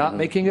Islam. We're not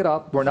making it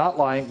up. We're not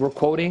lying. We're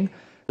quoting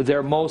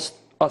their most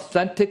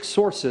authentic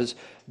sources.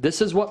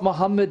 This is what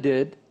Muhammad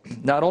did.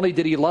 Not only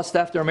did he lust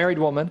after a married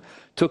woman,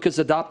 took his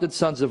adopted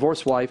son's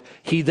divorced wife,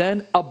 he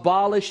then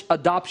abolished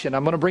adoption.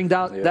 I'm going to bring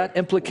down that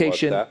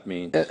implication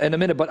in a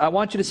minute, but I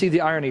want you to see the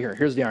irony here.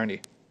 Here's the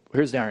irony.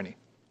 Here's the irony.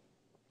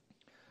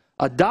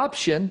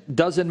 Adoption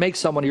doesn't make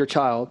someone your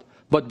child,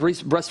 but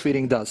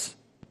breastfeeding does.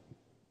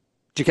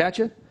 Did you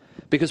catch it?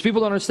 Because people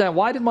don't understand,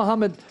 why did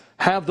Muhammad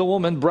have the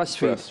woman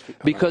breastfeed?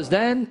 Because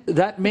then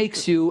that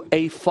makes you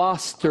a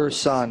foster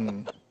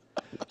son.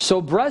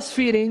 So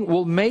breastfeeding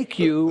will make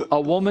you a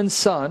woman's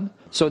son.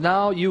 So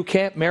now you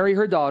can't marry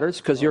her daughters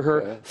because you're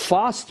her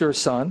foster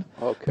son.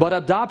 But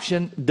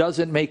adoption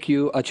doesn't make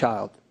you a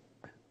child.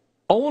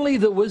 Only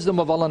the wisdom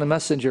of Allah and the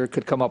Messenger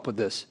could come up with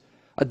this.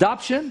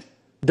 Adoption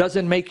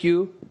doesn't make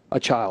you a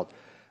child.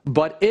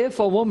 But if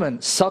a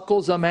woman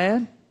suckles a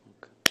man,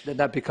 then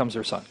that becomes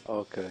her son.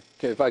 Okay.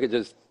 Okay, if I could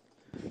just,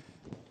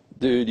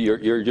 dude,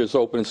 you're just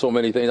opening so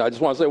many things. I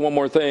just want to say one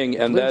more thing,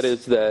 and that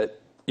is that,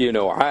 you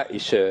know,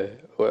 Aisha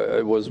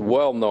was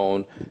well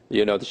known,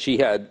 you know, that she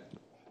had,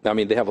 I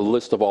mean, they have a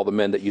list of all the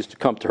men that used to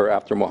come to her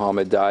after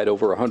Muhammad died,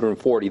 over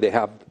 140. They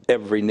have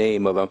every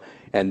name of them,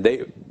 and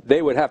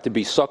they would have to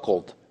be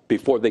suckled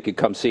before they could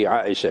come see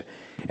Aisha.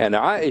 And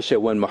Aisha,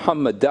 when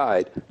Muhammad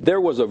died, there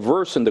was a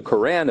verse in the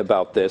Quran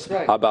about this,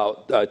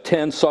 about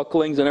 10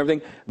 sucklings and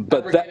everything.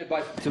 But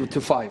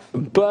to 5.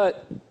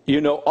 But,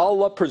 you know,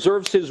 Allah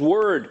preserves His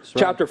word.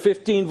 Chapter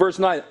 15, verse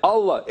 9.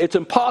 Allah, it's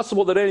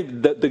impossible that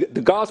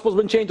the gospel's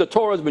been changed, the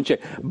Torah has been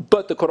changed,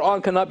 but the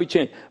Quran cannot be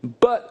changed.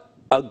 But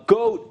a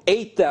goat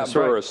ate that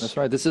verse. That's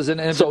right. This is an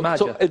Ibn So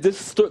Majah.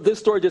 this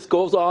story just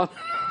goes on.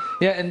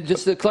 Yeah, and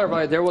just to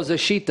clarify, there was a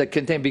sheet that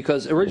contained,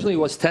 because originally it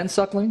was 10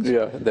 sucklings,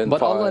 then but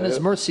 5, Allah in His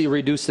mercy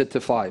reduced it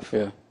to 5.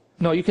 Yeah.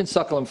 No, you can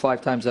suckle him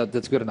 5 times,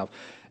 that's good enough.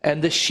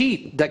 And the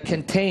sheet that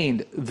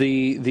contained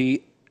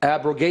the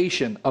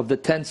abrogation of the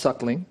 10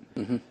 suckling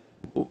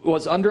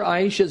was under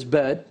Aisha's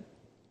bed,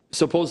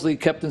 supposedly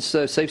kept in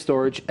safe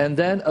storage, and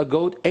then a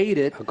goat ate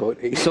it,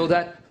 so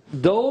that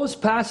those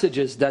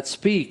passages that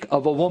speak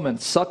of a woman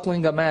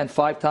suckling a man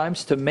 5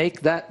 times to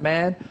make that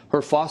man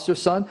her foster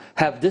son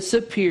have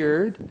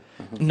disappeared.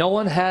 No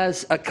one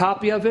has a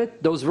copy of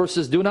it. Those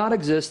verses do not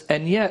exist,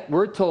 and yet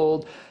we're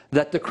told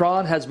that the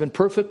Quran has been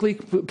perfectly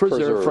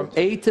preserved from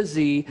A to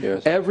Z,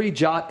 every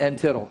jot and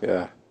tittle.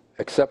 Yeah.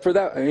 Except for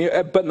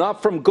that, but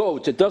not from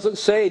goats. It doesn't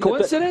say.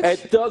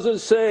 Coincidence? It doesn't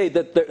say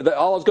that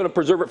Allah is going to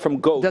preserve it from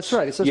goats. That's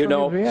right. You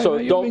know, so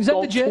don't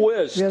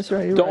twist. Yes,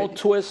 right. Don't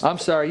twist. I'm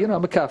sorry. You know,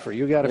 I'm a kafir.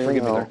 You got to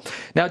forgive me there.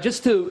 Now,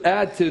 just to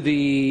add to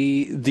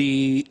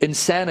the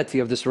insanity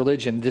of this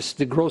religion,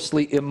 the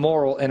grossly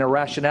immoral and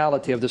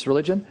irrationality of this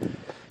religion,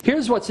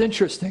 here's what's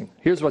interesting.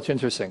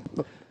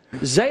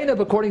 Zeinab,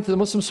 according to the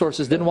Muslim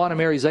sources, didn't want to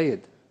marry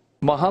Zayd.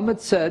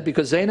 Muhammad said,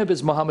 because Zeinab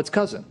is Muhammad's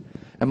cousin,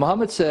 and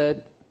Muhammad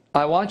said,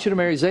 I want you to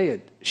marry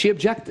Zayd. She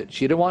objected.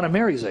 She didn't want to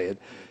marry Zayd.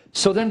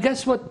 So then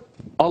guess what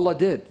Allah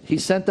did? He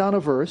sent down a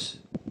verse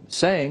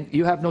saying,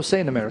 you have no say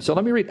in the matter. So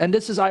let me read. And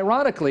this is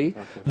ironically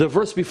the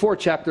verse before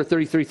chapter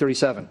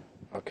 33-37.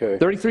 Okay.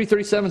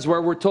 33-37 is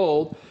where we're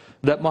told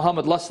that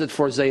Muhammad lusted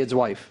for Zayd's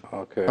wife.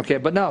 Okay,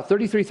 but now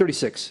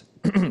 33-36.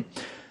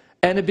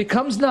 And it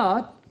becomes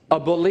not a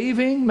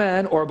believing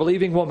man or a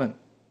believing woman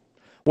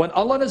when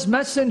Allah and His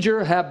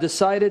messenger have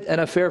decided an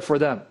affair for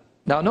them.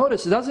 Now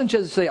notice, it doesn't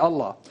just say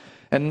Allah.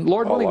 And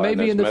Lord willing,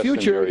 maybe in the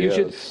future you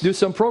should do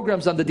some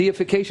programs on the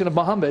deification of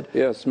Muhammad.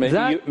 Yes,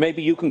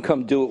 maybe you can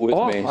come do it with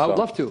me. I would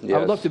love to. Yes. I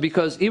would love to,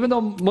 because even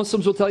though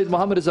Muslims will tell you that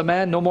Muhammad is a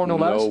man, no more, no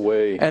less. No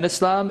way. And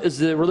Islam is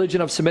the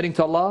religion of submitting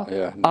to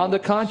Allah. On the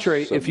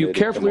contrary, if you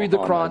carefully read the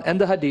Quran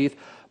and the Hadith,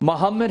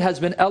 Muhammad has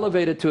been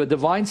elevated to a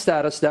divine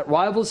status that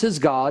rivals his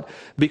God,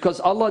 because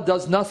Allah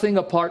does nothing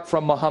apart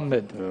from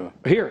Muhammad.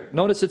 Here,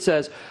 notice it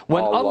says,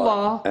 when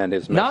Allah and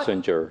His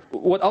messenger,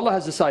 what Allah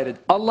has decided,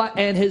 Allah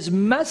and His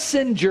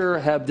messenger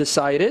have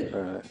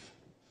decided,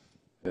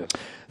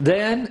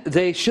 then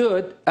they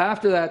should,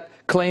 after that,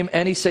 claim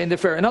any say in the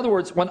affair. In other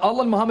words, when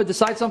Allah and Muhammad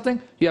decide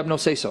something, you have no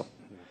say-so.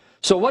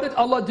 So what did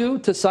Allah do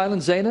to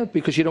silence Zainab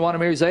because she didn't want to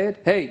marry Zayd?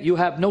 Hey, you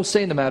have no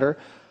say in the matter.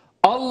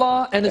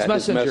 Allah and His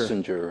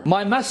messenger.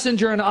 My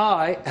messenger and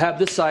I have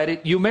decided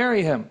you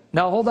marry him.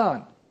 Now hold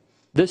on.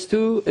 This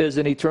too is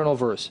an eternal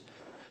verse.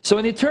 So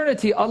in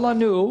eternity, Allah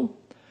knew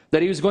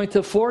that He was going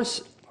to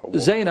force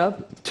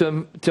Zainab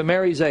to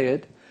marry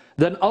Zayd.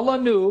 Then Allah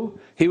knew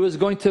He was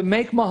going to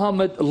make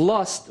Muhammad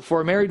lust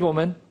for a married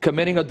woman,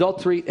 committing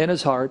adultery in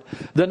his heart.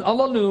 Then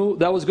Allah knew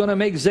that was going to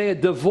make Zayd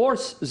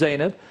divorce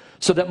Zainab,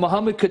 so that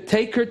Muhammad could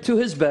take her to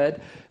his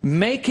bed,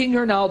 making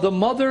her now the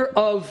mother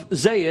of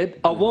Zayd,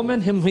 a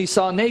woman whom he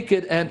saw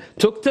naked and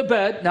took to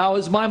bed, now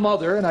is my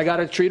mother, and I got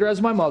to treat her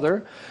as my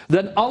mother.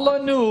 Then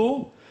Allah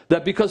knew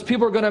that because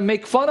people are going to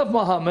make fun of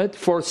Muhammad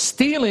for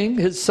stealing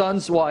his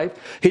son's wife,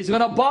 He's going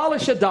to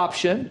abolish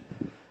adoption.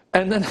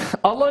 And then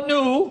Allah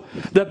knew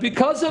that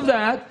because of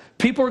that,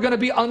 people are going to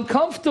be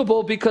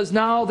uncomfortable, because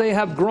now they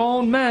have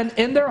grown men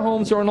in their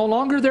homes who are no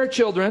longer their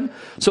children.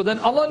 So then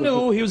Allah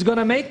knew He was going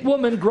to make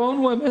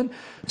grown women,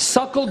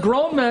 suckle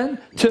grown men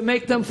to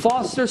make them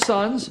foster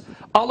sons.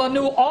 Allah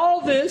knew all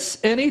this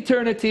in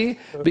eternity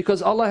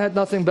because Allah had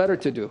nothing better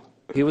to do.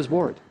 He was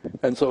bored.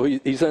 And so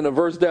he sent a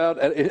verse down.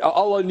 And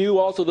Allah knew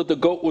also that the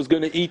goat was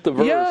going to eat the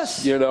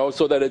verse, you know,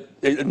 so that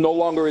it no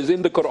longer is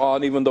in the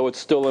Quran, even though it's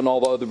still in all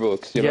the other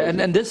books. You know?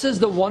 And this is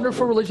the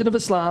wonderful religion of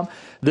Islam.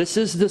 This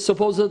is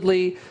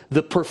supposedly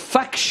the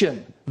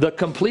perfection, the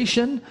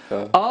completion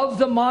of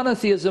the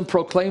monotheism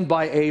proclaimed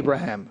by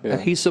Abraham. And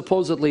he's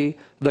supposedly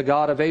the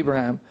God of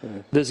Abraham,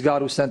 this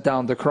God who sent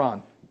down the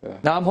Quran.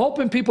 Now I'm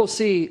hoping people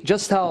see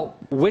just how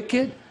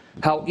wicked,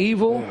 how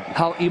evil,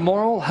 how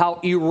immoral, how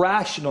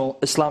irrational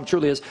Islam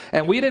truly is.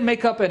 And we didn't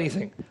make up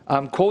anything.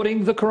 I'm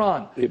quoting the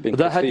Quran,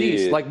 the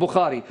Hadith, like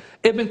Bukhari,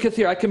 Ibn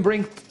Kathir. I can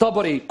bring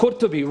Tabari,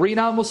 Qurtubi,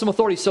 renowned Muslim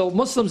authorities. So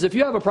Muslims, if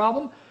you have a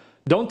problem,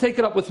 Don't take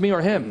it up with me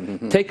or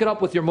him. Take it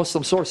up with your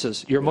Muslim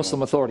sources, your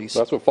Muslim authorities.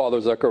 That's what Father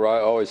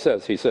Zechariah always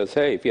says. He says,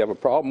 hey, if you have a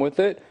problem with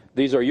it,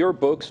 these are your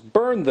books,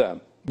 burn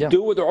them. Yeah.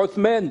 Do what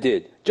Uthman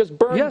did. Just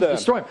burn them. Yes,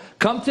 destroy them.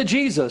 Come to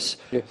Jesus,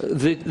 Yes.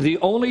 the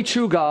only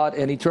true God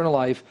and eternal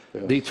life,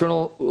 the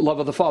eternal love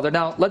of the Father.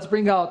 Now, let's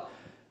bring out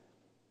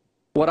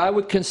what I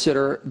would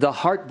consider the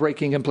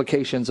heartbreaking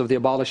implications of the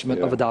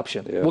abolishment of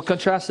adoption. Yes. We'll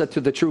contrast that to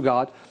the true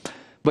God.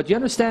 But you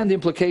understand the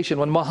implication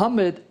when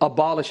Muhammad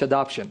abolished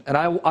adoption. And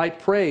I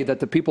pray that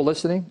the people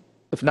listening,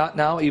 if not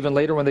now, even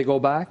later when they go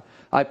back,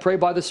 I pray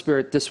by the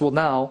Spirit this will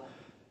now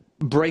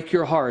break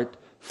your heart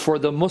for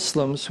the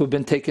Muslims who've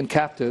been taken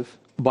captive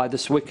by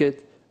this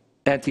wicked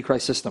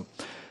Antichrist system.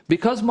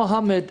 Because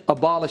Muhammad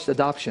abolished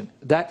adoption,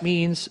 that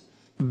means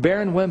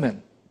barren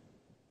women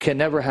can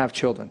never have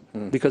children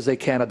because they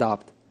can't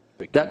adopt.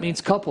 That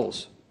means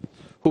couples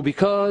who,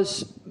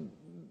 because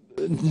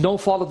no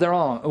fault of their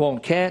own,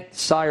 can't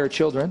sire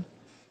children,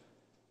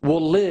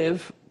 will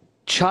live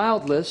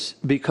childless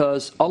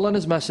because Allah and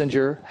His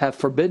Messenger have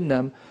forbidden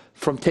them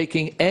from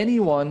taking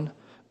anyone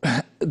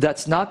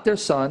that's not their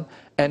son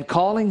and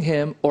calling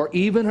him, or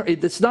even,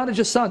 it's not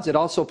just sons, it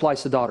also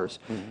applies to daughters.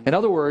 In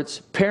other words,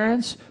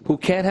 parents who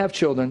can't have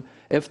children,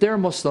 if they're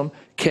Muslim,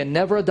 can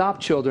never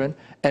adopt children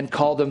and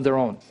call them their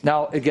own.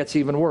 Now, it gets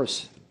even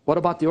worse. What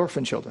about the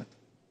orphan children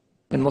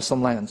in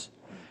Muslim lands?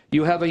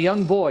 You have a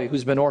young boy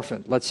who's been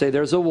orphaned. Let's say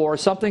there's a war,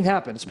 something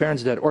happened, his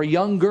parents dead. Or a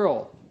young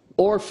girl,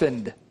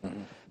 orphaned,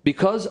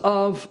 because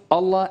of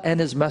Allah and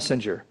His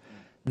Messenger.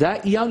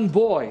 That young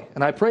boy,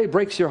 and I pray it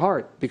breaks your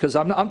heart, because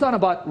I'm talking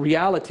about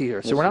reality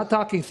here. So we're not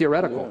talking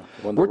theoretical.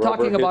 We're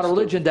talking about a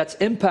religion that's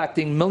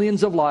impacting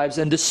millions of lives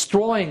and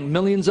destroying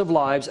millions of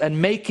lives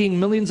and making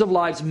millions of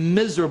lives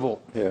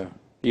miserable. Yeah.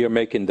 You're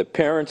making the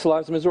parents'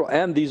 lives miserable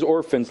and these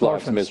orphans'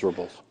 lives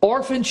miserable.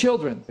 Orphan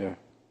children,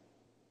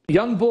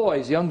 young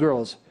boys, young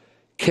girls,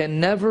 can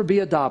never be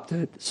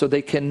adopted, so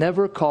they can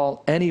never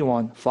call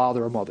anyone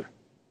father or mother.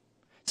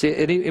 See,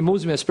 it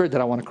moves me in the spirit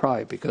that I want to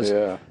cry, because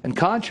in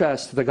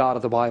contrast to the God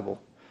of the Bible,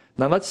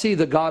 now let's see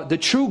the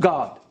true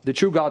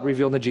God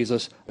revealed in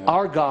Jesus.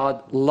 Our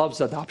God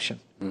loves adoption.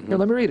 Here,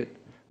 let me read it.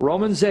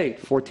 Romans 8,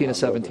 14 to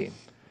 17.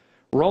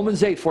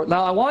 Romans 8, 14.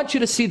 Now I want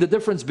you to see the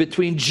difference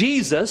between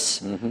Jesus,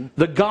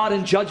 the God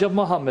and judge of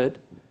Muhammad,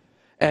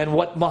 and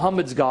what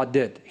Muhammad's God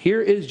did.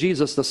 Here is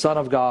Jesus, the Son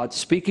of God,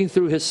 speaking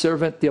through His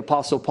servant, the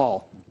Apostle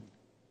Paul.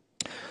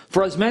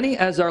 For as many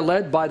as are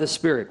led by the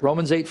Spirit,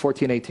 Romans 8,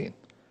 14, 18.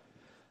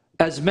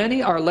 As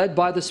many are led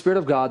by the Spirit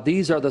of God,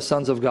 these are the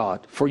sons of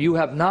God. For you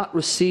have not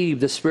received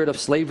the spirit of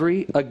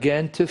slavery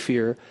again to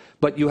fear,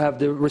 but you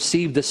have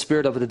received the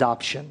spirit of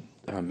adoption.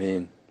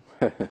 Amen.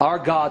 Our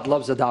God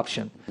loves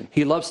adoption.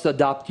 He loves to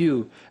adopt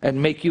you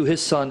and make you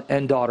His son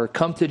and daughter.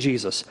 Come to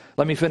Jesus.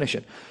 Let me finish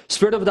it.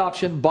 Spirit of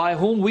adoption, by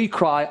whom we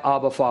cry,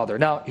 Abba, Father.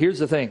 Now, here's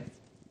the thing.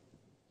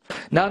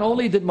 Not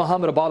only did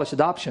Muhammad abolish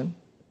adoption,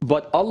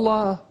 but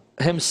Allah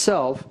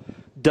Himself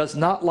does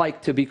not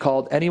like to be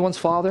called anyone's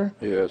father,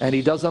 and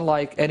He doesn't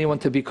like anyone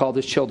to be called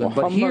His children.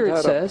 Muhammad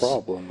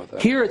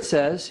but here it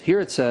says, here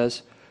it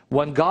says,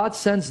 when God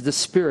sends the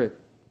Spirit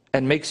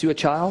and makes you a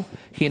child,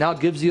 He now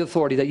gives you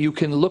authority that you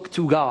can look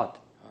to God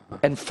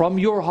and from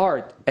your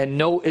heart and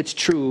know it's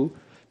true,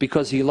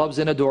 because He loves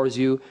and adores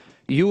you.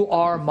 You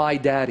are my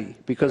daddy.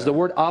 Because the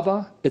word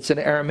Abba, it's an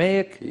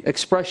Aramaic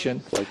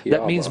expression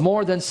that means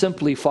more than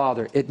simply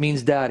father. It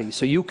means daddy.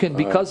 So you can,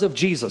 because of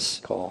Jesus,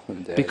 call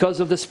Him daddy.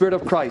 Because of the Spirit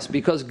of Christ,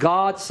 because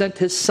God sent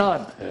His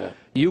Son,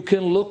 you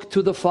can look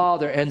to the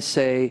Father and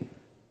say,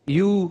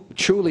 you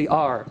truly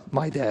are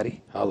my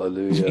daddy.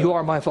 Hallelujah. You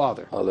are my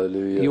father.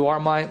 Hallelujah. You are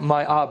my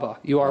Abba.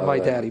 You are my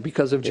daddy,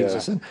 because of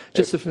Jesus. And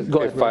just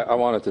go ahead. I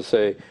wanted to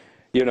say,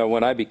 you know,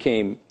 when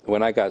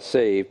I got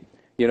saved,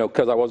 you know,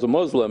 because I was a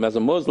Muslim. As a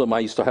Muslim, I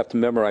used to have to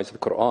memorize the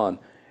Quran.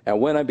 And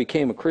when I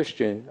became a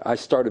Christian, I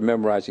started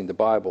memorizing the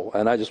Bible.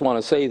 And I just want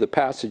to say the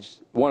passage,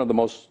 one of the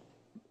most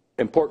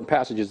important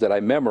passages that I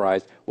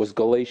memorized was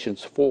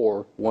Galatians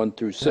 4, 1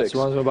 through 6. That's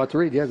what I'm about to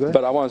read. Yeah, go ahead.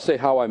 But I want to say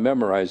how I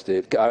memorized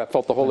it. I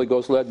felt the Holy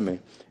Ghost led me.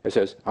 It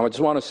says, I just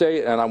want to say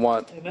it, and I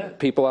want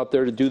people out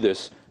there to do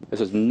this. It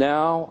says,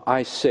 now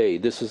I say,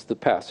 this is the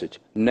passage,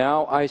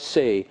 now I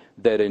say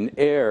that an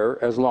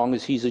heir, as long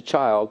as he's a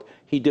child,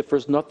 he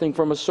differs nothing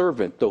from a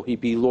servant, though he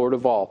be Lord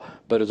of all,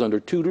 but is under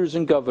tutors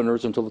and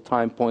governors until the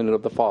time appointed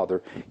of the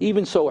Father.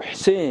 Even so,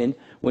 sin,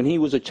 when he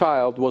was a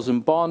child, was in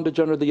bondage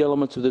under the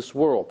elements of this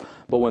world.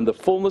 But when the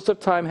fullness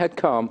of time had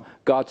come,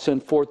 God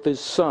sent forth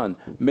His Son,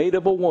 made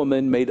of a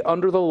woman, made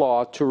under the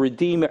law, to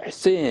redeem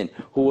sin,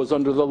 who was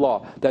under the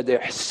law,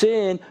 that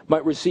sin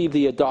might receive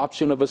the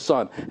adoption of a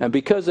son. And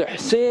because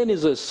sin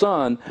is a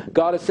son,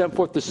 God has sent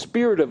forth the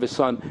Spirit of His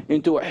Son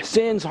into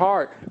sin's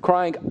heart,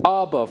 crying,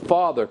 Abba,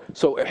 Father.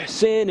 So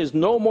sin is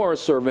no more a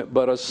servant,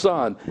 but a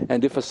son.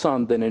 And if a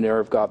son, then an heir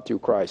of God through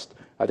Christ.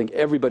 I think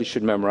everybody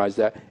should memorize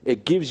that.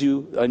 It gives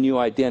you a new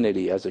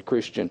identity as a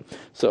Christian.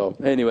 So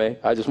anyway,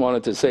 I just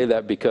wanted to say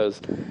that,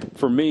 because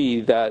for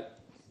me, that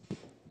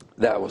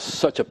was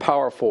such a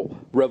powerful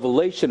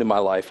revelation in my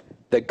life.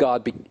 that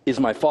God is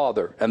my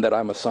Father and that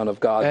I'm a son of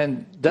God.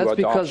 And that's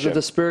because of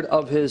the Spirit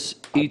of His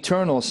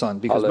eternal Son.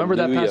 Because remember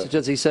that passage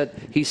as He said,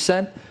 He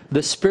sent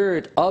the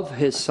Spirit of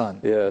His Son.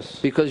 Yes.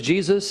 Because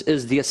Jesus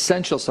is the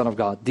essential Son of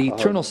God, the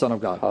eternal Son of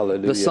God.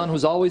 Hallelujah. The Son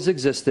who's always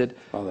existed.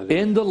 Hallelujah.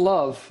 In the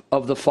love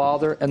of the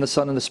Father and the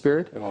Son and the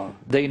Spirit, Wow.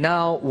 they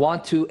now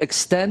want to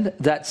extend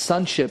that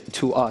sonship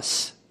to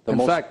us. The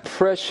most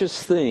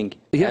precious thing.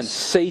 Yes. And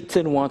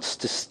Satan wants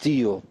to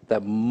steal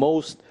that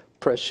most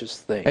precious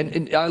thing.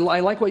 And I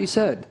like what you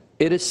said.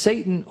 It is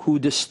Satan who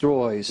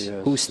destroys,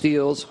 Yes. who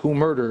steals, who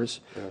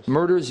murders, Yes.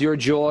 murders your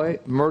joy,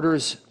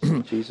 murders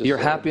your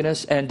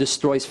happiness, and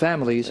destroys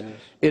families. Yes.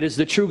 It is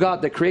the true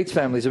God that creates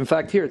families. In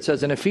fact, here it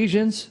says in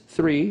Ephesians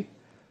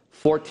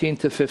 3:14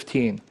 to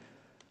 15,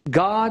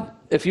 God,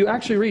 if you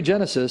actually read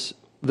Genesis,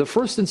 the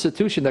first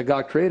institution that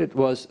God created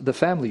was the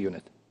family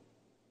unit.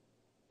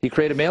 He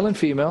created male and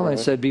female, and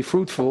said, "Be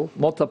fruitful,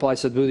 multiply,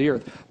 subdue the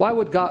earth." Why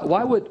would God?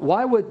 Why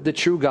would the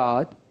true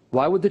God?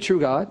 Why would the true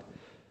God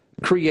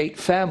create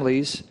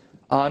families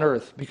on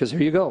earth? Because here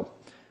you go.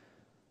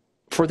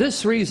 For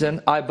this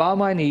reason, I bow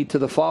my knee to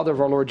the Father of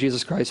our Lord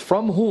Jesus Christ,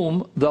 from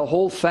whom the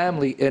whole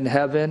family in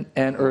heaven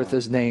and earth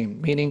is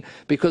named. Meaning,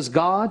 because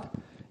God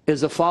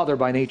is a Father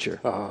by nature,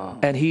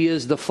 and He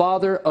is the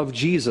Father of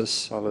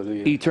Jesus.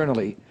 Hallelujah.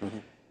 Eternally.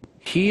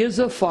 He is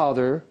a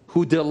Father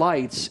who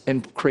delights in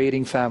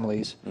creating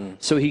families.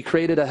 So He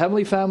created a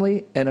heavenly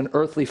family and an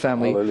earthly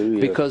family. Hallelujah.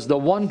 Because the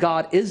one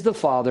God is the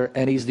Father,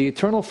 and He's the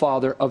eternal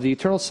Father of the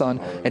eternal Son.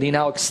 Hallelujah. And He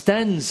now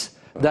extends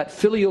that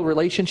filial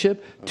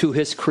relationship to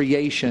His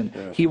creation.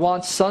 Yes. He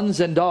wants sons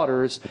and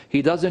daughters.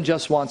 He doesn't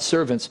just want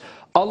servants.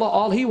 Allah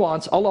only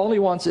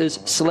wants is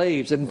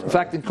slaves. In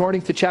fact,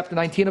 according to chapter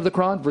 19 of the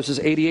Quran, verses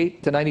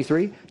 88 to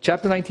 93,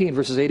 chapter 19,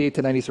 verses 88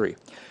 to 93,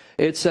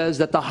 it says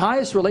that the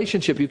highest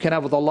relationship you can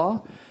have with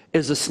Allah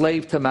is a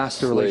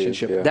slave-to-master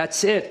relationship. Yeah.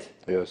 That's it.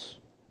 Yes.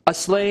 A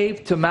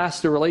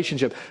slave-to-master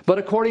relationship. But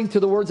according to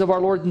the words of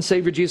our Lord and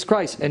Savior Jesus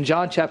Christ, in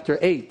John chapter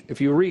 8,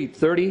 if you read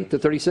 30 to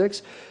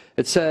 36,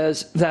 it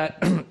says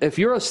that if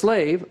you're a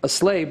slave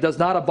does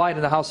not abide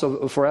in the house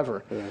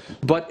forever. Yes.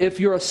 But if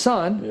you're a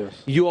son,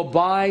 Yes. you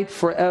abide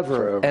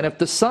forever. And if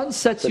the Son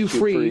sets you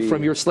free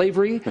from your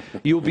slavery,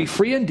 you'll be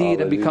free indeed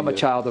and become a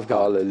child of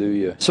God.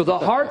 Hallelujah. So the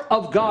heart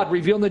of God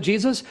revealed in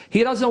Jesus,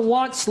 He doesn't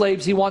want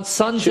slaves, He wants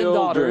sons and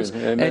daughters.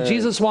 Amen. And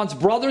Jesus wants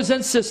brothers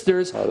and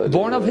sisters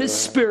born of His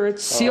Spirit,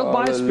 sealed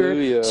by His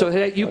Spirit, so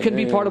that you can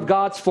be part of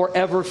God's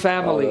forever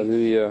family.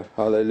 Hallelujah.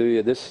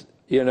 Hallelujah. This,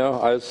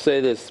 I'll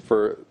say this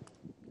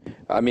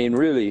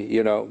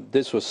really,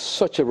 this was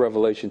such a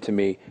revelation to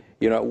me,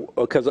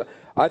 because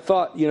I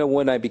thought,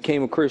 when I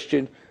became a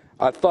Christian,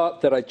 I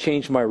thought that I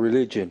changed my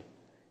religion.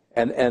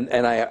 And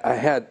I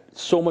had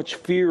so much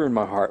fear in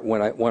my heart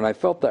when I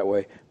felt that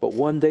way. But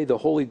one day the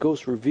Holy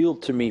Ghost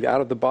revealed to me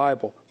out of the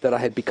Bible that I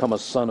had become a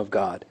son of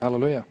God.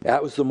 Hallelujah.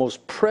 That was the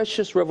most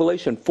precious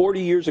revelation.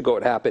 40 years ago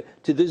it happened.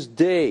 To this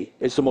day,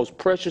 it's the most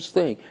precious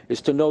thing,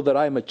 is to know that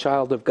I am a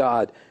child of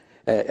God.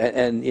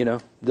 And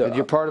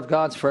you're part of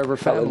God's forever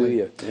family.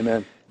 Hallelujah.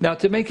 Amen. Now,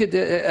 to make it,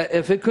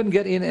 if it couldn't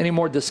get any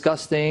more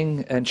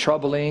disgusting and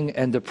troubling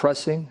and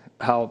depressing,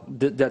 how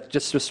that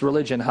just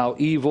religion, how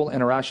evil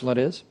and irrational it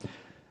is,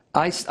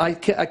 I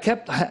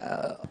kept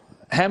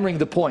hammering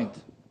the point.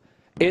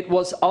 It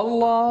was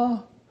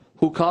Allah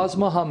who caused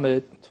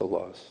Muhammad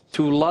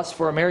to lust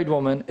for a married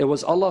woman. It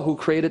was Allah who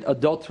created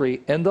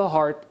adultery in the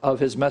heart of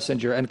His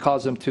messenger and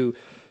caused him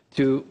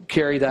to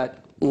carry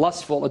that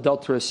lustful,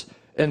 adulterous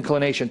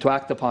inclination, to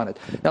act upon it.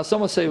 Now,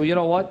 someone say, well, you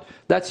know what?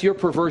 That's your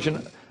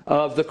perversion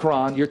of the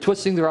Quran. You're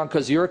twisting the Quran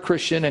because you're a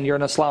Christian and you're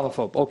an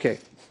Islamophobe. Okay.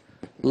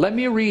 Let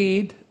me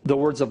read the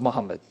words of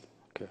Muhammad.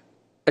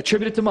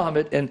 Attributed to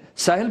Muhammad in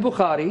Sahih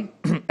Bukhari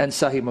and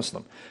Sahih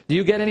Muslim. Do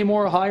you get any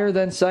more higher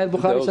than Sahih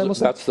Bukhari, Sahih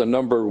Muslim? That's the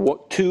number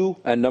 2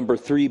 and number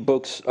 3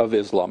 books of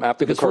Islam.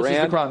 After the Quran, first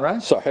is the Quran, right?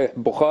 Sahih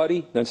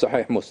Bukhari, then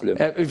Sahih Muslim.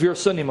 If you're a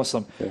Sunni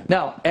Muslim. Yeah.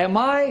 Now, am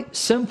I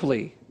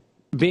simply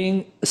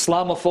being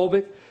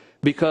Islamophobic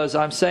because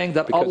I'm saying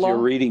that because Allah... you're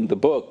reading the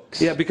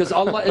books. Yeah, because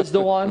Allah is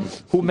the one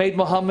who made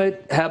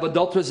Muhammad have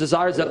adulterous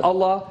desires, that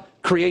Allah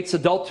creates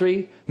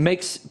adultery,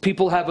 makes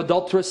people have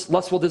adulterous,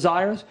 lustful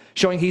desires,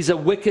 showing He's a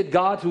wicked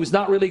God who's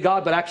not really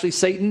God, but actually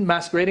Satan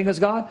masquerading as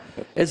God.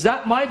 Is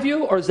that my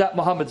view or is that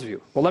Muhammad's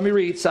view? Well, let me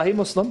read Sahih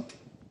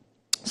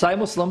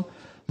Muslim,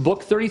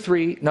 book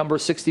 33, number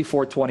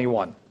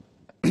 6421.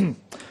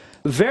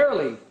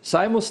 Verily,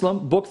 Sahih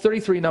Muslim, book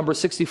 33, number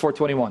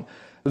 6421.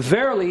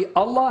 Verily,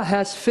 Allah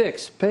has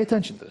fixed, pay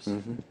attention to this.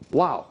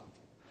 Wow.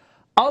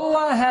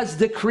 Allah has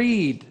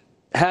decreed,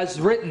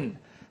 has written,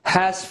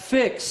 has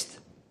fixed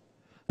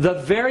the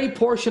very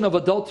portion of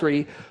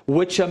adultery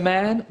which a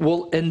man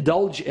will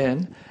indulge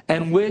in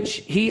and which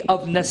he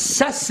of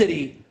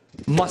necessity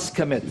must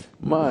commit.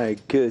 My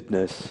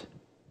goodness.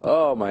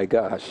 Oh my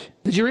gosh.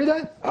 Did you read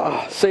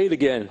that? Say it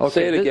again. Okay.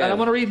 Say it again. And I'm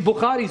going to read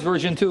Bukhari's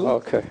version too.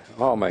 Okay.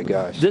 Oh my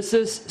gosh. This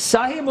is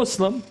Sahih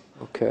Muslim,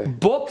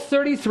 book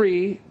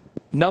 33,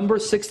 number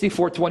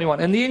 6421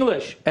 in the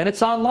English. And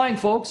it's online,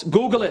 folks.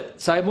 Google it.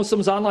 Sahih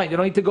Muslim's online. You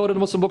don't need to go to the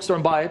Muslim bookstore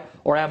and buy it,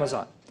 or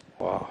Amazon.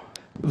 Wow.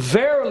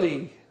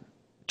 verily,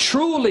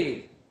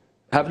 truly,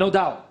 have no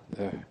doubt,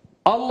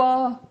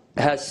 Allah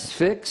has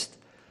fixed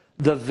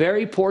the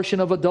very portion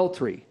of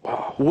adultery,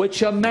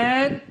 which a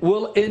man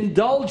will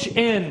indulge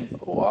in,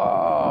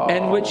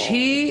 and which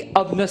he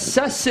of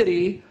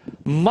necessity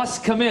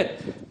must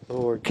commit.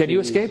 Lord Can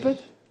you Jesus. escape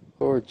it?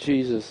 Lord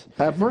Jesus.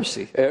 Have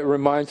mercy. It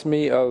reminds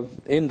me of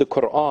in the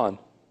Quran,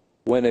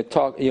 when it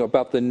talks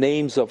about the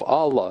names of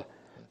Allah,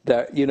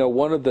 that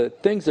one of the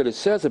things that it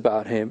says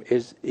about him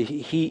is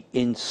he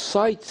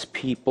incites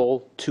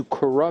people to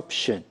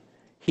corruption.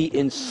 He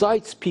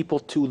incites people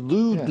to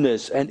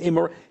lewdness and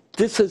immorality.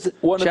 This is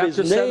one of his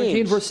names. Chapter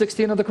 17, verse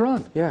 16 of the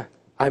Quran. Yeah.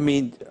 I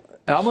mean,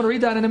 I'm going to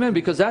read that in a minute,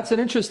 because that's an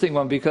interesting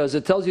one, because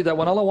it tells you that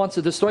when Allah wants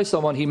to destroy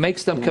someone, he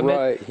makes them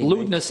commit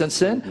lewdness and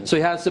sin, so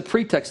he has the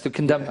pretext to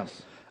condemn them.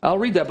 I'll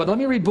read that, but let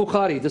me read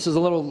Bukhari. This is a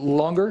little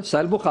longer.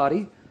 Sahih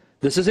Bukhari.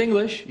 This is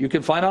English. You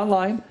can find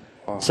online.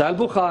 Sahih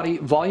Bukhari,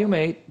 volume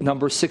 8,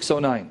 number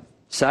 609.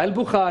 Sahih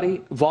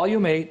Bukhari,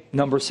 volume 8,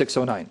 number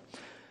 609.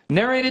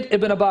 Narrated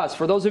Ibn Abbas.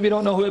 For those of you who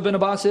don't know who Ibn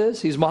Abbas is,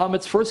 he's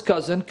Muhammad's first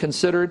cousin,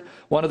 considered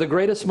one of the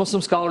greatest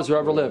Muslim scholars who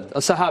ever lived. A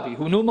Sahabi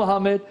who knew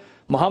Muhammad.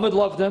 Muhammad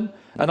loved him,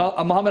 and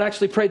Muhammad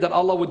actually prayed that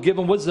Allah would give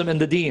him wisdom in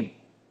the deen.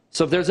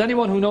 So if there's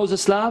anyone who knows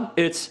Islam,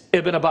 it's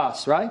Ibn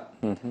Abbas, right?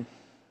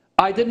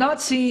 I did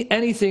not see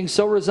anything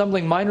so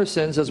resembling minor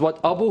sins as what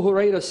Abu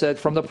Hurairah said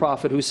from the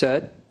Prophet, who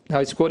said, now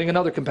he's quoting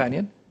another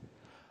companion,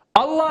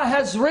 Allah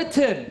has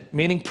written,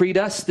 meaning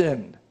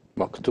predestined,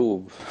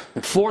 Maktub.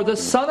 for the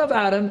son of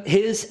Adam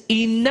his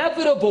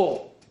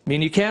inevitable,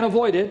 meaning you can't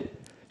avoid it,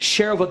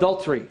 share of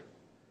adultery,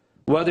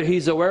 whether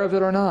he's aware of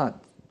it or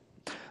not.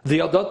 The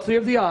adultery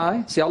of the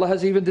eye, see, Allah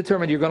has even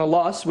determined you're going to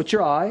lust with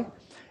your eye,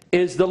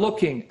 is the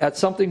looking at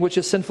something which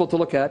is sinful to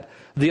look at.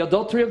 The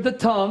adultery of the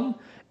tongue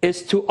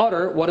is to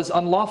utter what is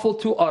unlawful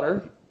to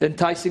utter,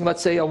 enticing,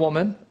 let's say, a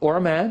woman or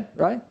a man,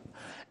 right?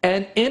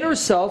 And inner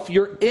self,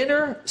 your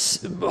inner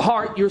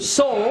heart, your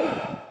soul,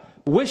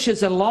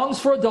 wishes and longs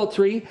for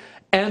adultery,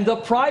 and the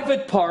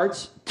private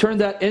parts turn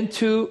that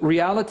into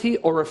reality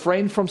or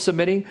refrain from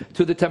submitting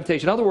to the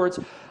temptation. In other words,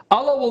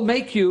 Allah will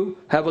make you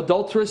have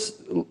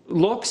adulterous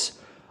looks,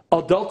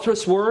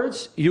 adulterous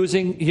words,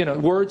 using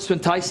words to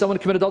entice someone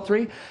to commit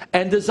adultery,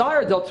 and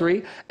desire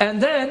adultery,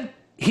 and then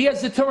He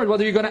has determined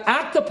whether you're going to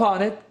act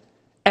upon it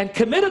and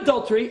commit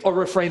adultery or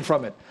refrain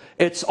from it.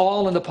 It's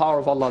all in the power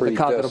of Allah, the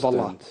qadr of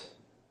Allah.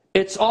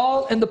 It's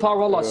all in the power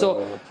of Allah.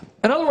 So,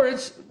 in other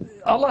words,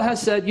 Allah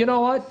has said, you know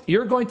what?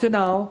 You're going to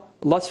now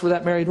lust for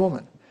that married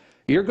woman.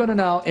 You're going to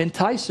now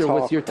entice her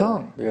with your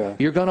tongue.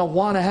 You're going to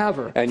want to have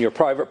her. And your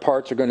private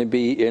parts are going to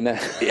be in a...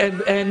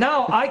 and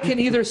now I can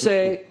either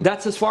say,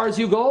 that's as far as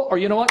you go, or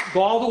you know what?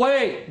 Go all the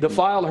way.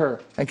 Defile her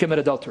and commit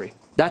adultery.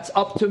 That's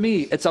up to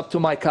me. It's up to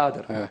my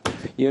qadr.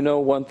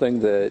 One thing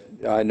that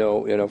I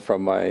know,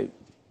 from my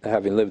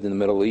having lived in the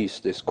Middle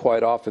East, is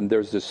quite often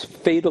there's this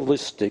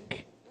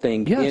fatalistic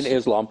thing in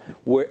Islam,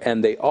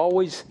 and they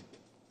always...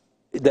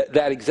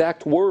 That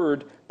exact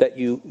word that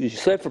you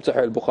said from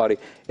Sahih al-Bukhari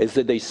is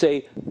that they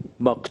say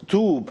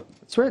maktub.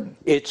 It's written.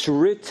 It's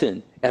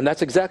written. And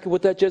that's exactly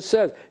what that just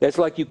says. It's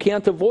like you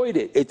can't avoid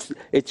it.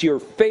 It's your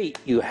fate.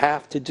 You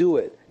have to do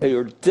it.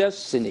 Your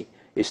destiny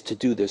is to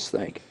do this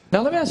thing.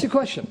 Now let me ask you a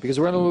question, because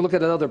we're going to look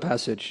at another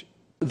passage.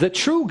 The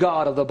true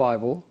God of the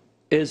Bible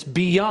is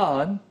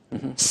beyond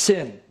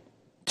sin.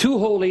 Too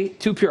holy,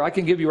 too pure. I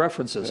can give you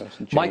references.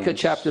 Yes, Micah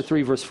chapter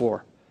 3 verse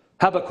 4.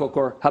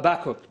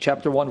 Habakkuk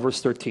chapter 1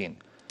 verse 13.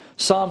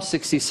 Psalm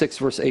 66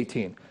 verse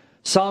 18.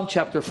 Psalm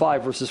chapter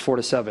 5 verses 4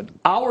 to 7.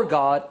 Our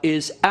God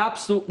is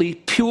absolutely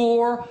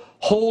pure,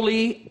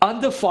 holy,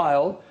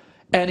 undefiled,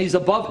 and He's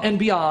above and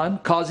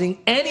beyond causing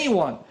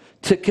anyone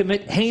to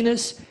commit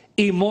heinous,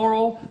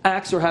 immoral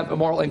acts or have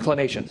immoral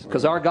inclinations.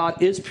 Because our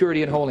God is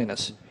purity and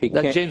holiness.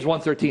 That's James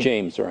 1:13.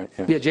 James, right.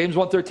 Yeah, James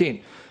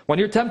 1:13. When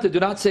you're tempted, do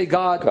not say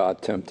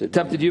God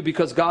tempted you,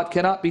 because God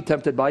cannot be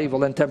tempted by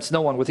evil and tempts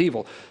no one with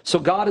evil. So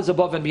God is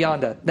above and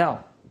beyond that.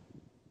 Now,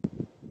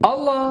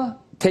 Allah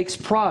takes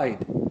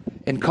pride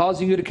in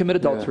causing you to commit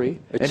adultery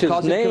and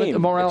causing you to commit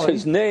immorality.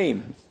 It's His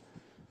name.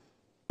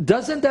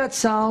 Doesn't that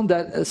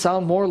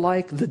sound more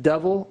like the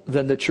devil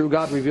than the true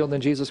God revealed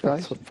in Jesus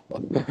Christ?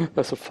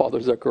 That's what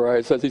Father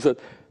Zechariah says. He said,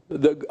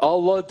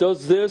 Allah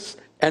does this,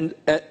 and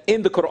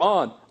in the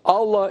Quran,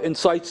 Allah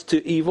incites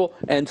to evil,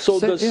 and so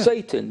does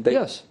Satan.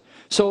 Yes.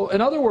 So,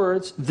 in other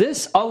words,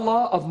 this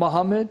Allah of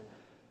Muhammad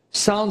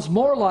sounds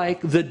more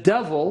like the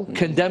devil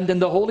condemned in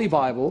the Holy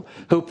Bible,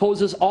 who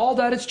poses all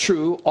that is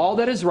true, all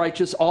that is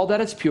righteous, all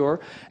that is pure,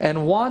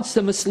 and wants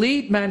to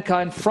mislead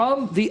mankind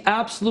from the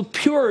absolute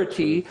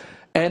purity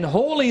and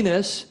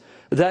holiness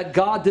that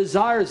God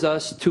desires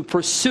us to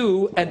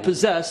pursue and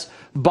possess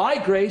by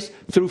grace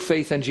through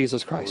faith in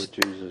Jesus Christ.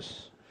 Lord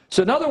Jesus.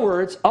 So in other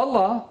words,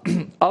 Allah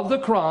of the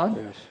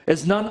Quran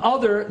is none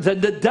other than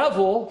the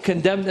devil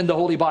condemned in the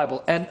Holy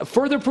Bible. And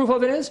further proof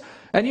of it is,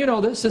 and you know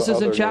this is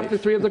in chapter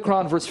 3 of the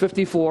Quran, verse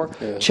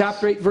 54,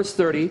 chapter 8, verse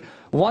 30,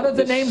 One of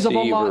the names of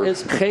Allah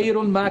is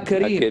Khairul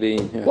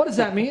Makirin. What does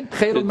that mean?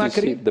 Khairul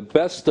Makirin. The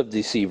best of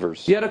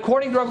deceivers. Yet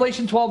according to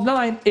Revelation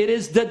 12:9, it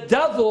is the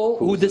devil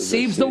who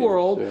deceives the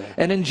world. Yeah.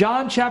 And in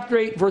John chapter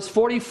 8, verse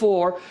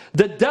 44,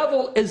 the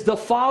devil is the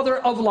father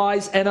of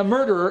lies and a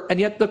murderer. And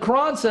yet the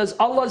Quran says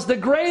Allah is the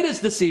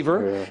greatest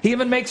deceiver. Yeah. He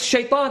even makes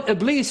Shaitan,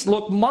 Iblis,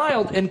 look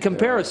mild in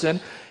comparison.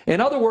 Yeah. In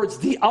other words,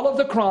 the Allah of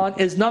the Quran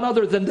is none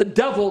other than the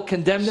devil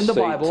condemned in the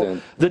Bible,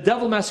 the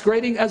devil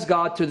masquerading as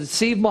God to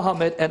deceive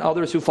Muhammad and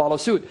others who follow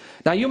suit.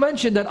 Now you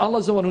mentioned that Allah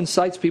is the one who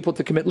incites people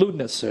to commit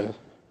lewdness. Yeah.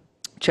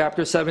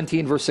 Chapter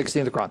 17, verse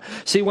 16 of the Quran.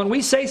 See, when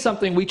we say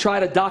something, we try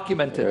to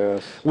document it.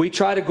 Yes. We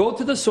try to go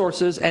to the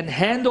sources and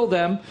handle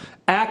them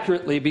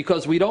accurately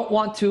because we don't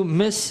want to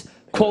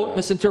misquote,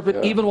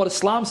 misinterpret even what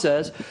Islam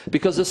says,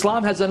 because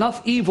Islam has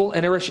enough evil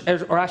and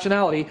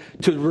irrationality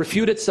to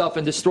refute itself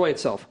and destroy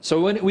itself.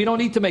 So we don't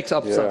need to make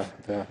up stuff.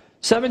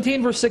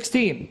 17 verse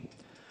 16.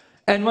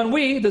 And when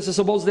we, this is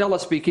supposedly Allah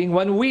speaking,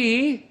 when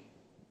we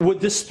would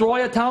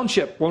destroy a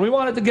township, when we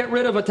wanted to get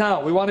rid of a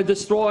town, we wanted to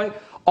destroy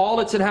all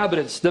its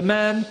inhabitants, the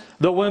men,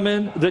 the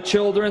women, the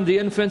children, the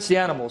infants, the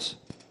animals.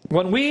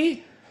 When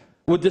we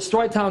would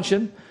destroy a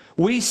township,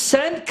 we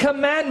send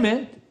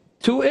commandment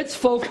to its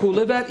folk who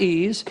live at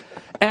ease,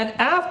 and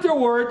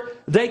afterward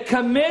they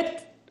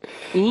commit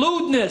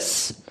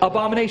lewdness,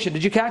 abomination.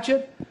 Did you catch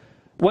it?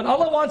 When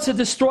Allah wants to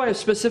destroy a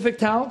specific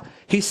town,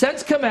 He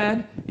sends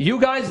command, you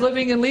guys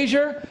living in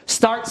leisure,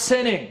 start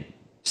sinning.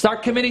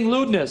 Start committing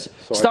lewdness.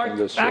 Start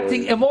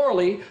acting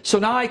immorally, so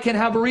now I can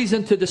have a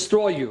reason to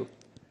destroy you.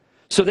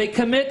 So they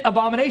commit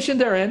abomination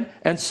therein,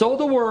 and so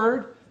the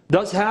word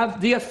does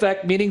have the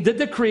effect, meaning the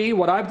decree,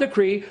 what I've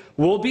decreed,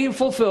 will be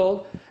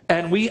fulfilled,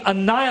 and we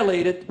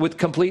annihilate it with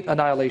complete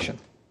annihilation.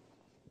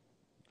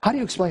 How do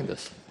you explain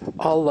this?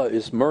 Allah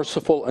is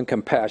merciful and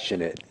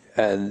compassionate,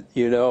 and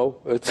you know,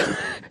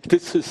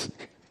 this is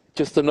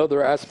just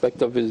another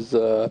aspect of His,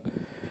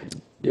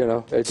 you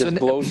know, it just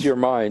blows your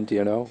mind,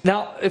 you know.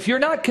 Now, if you're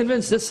not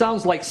convinced this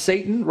sounds like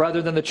Satan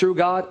rather than the true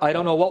God, I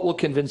don't know what will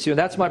convince you. And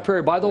that's my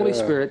prayer by the Holy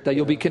Spirit, that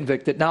you'll be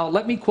convicted. Now,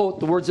 let me quote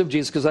the words of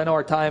Jesus, because I know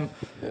our time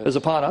is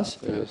upon us.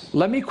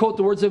 Let me quote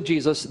the words of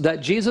Jesus,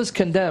 that Jesus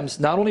condemns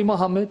not only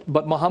Muhammad,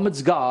 but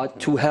Muhammad's God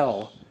to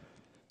hell.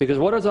 Because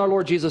what does our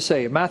Lord Jesus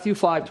say? Matthew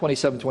 5,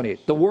 27,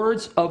 28. The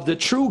words of the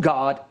true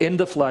God in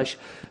the flesh,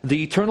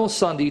 the eternal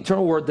Son, the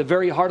eternal Word, the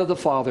very heart of the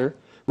Father,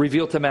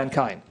 revealed to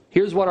mankind.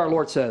 Here's what our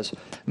Lord says.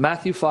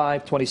 Matthew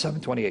 5, 27,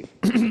 28.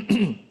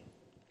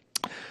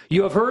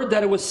 You have heard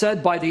that it was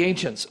said by the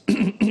ancients,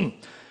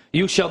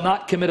 you shall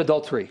not commit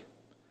adultery.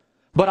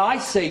 But I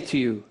say to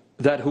you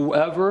that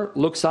whoever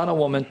looks on a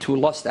woman to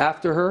lust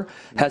after her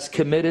has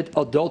committed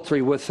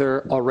adultery with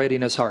her already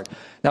in his heart.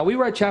 Now we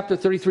read chapter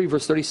 33,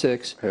 verse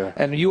 36.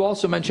 And you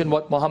also mentioned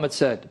what Muhammad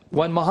said.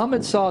 When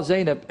Muhammad saw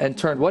Zeinab and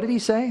turned, what did he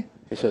say?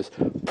 He says,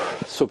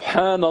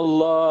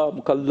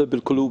 Subhanallah, muqallib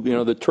al-qulub, you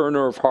know, the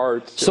turner of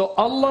hearts. So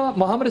Allah,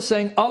 Muhammad is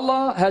saying,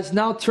 Allah has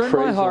now turned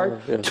my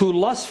heart to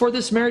lust for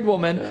this married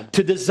woman,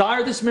 to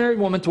desire this married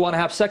woman, to want to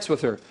have sex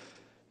with her.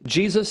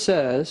 Jesus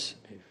says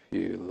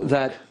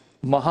that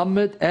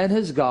Muhammad and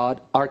his God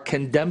are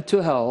condemned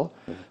to hell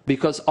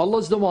because Allah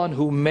is the one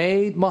who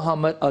made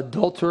Muhammad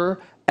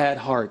adulterer at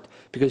heart.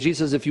 Because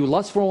Jesus says, if you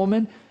lust for a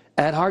woman,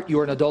 at heart you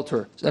are an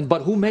adulterer.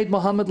 But who made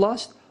Muhammad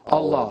lust?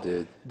 Allah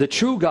did. The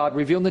true God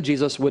revealed in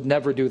Jesus would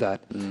never do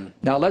that.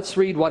 Now let's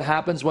read what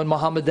happens when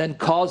Muhammad then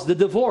caused the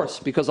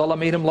divorce, because Allah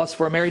made him lust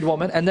for a married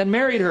woman and then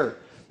married her.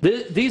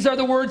 These are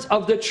the words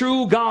of the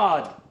true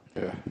God.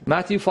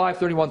 Matthew 5,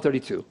 31,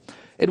 32.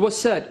 It was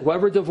said,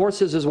 whoever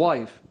divorces his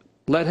wife,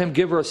 let him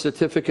give her a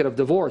certificate of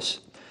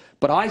divorce.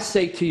 But I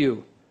say to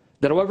you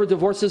that whoever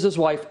divorces his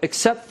wife,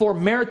 except for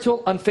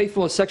marital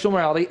unfaithfulness, sexual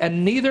morality,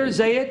 and neither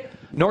Zayd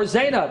nor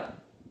Zeinab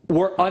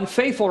were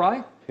unfaithful,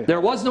 right?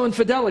 There was no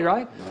infidelity,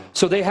 right?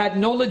 So they had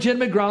no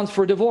legitimate grounds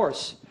for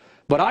divorce.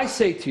 But I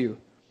say to you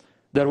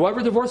that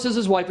whoever divorces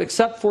his wife,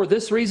 except for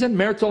this reason,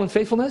 marital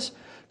unfaithfulness,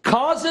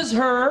 causes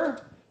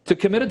her to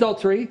commit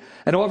adultery,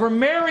 and whoever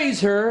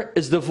marries her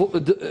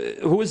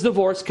who is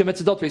divorced commits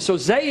adultery. So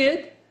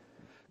Zayd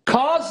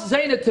caused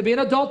Zainab to be an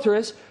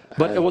adulteress,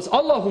 but it was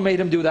Allah who made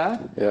him do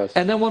that.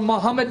 And then when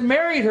Muhammad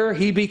married her,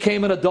 he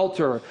became an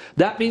adulterer.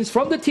 That means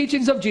from the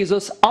teachings of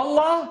Jesus,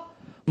 Allah,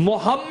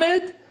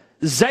 Muhammad,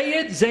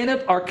 Zayd,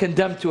 Zeinab are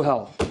condemned to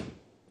hell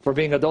for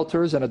being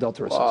adulterers and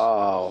adulteresses.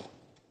 Wow.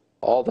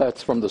 All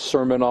that's from the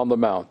Sermon on the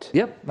Mount.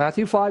 Yep.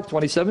 Matthew 5,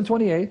 27,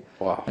 28.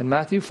 Wow. And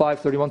Matthew 5,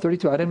 31,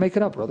 32. I didn't make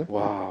it up, brother.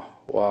 Wow.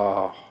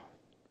 Wow.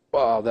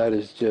 Wow, that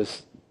is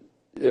just,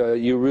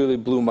 you really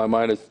blew my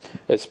mind.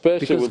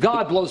 Especially because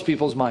God blows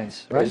people's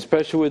minds, right?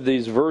 Especially with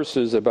these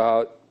verses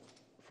about,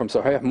 from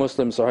Sahih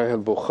Muslim, Sahih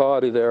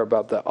al-Bukhari there,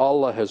 about that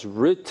Allah has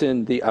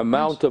written the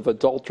amount of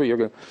adultery you're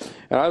going to.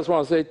 And I just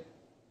want to say,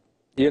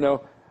 you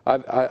know,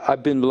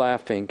 I've been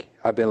laughing.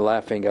 I've been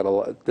laughing at a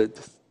lot.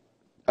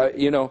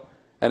 You know,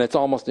 and it's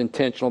almost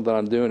intentional that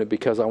I'm doing it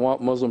because I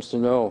want Muslims to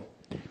know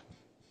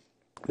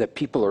that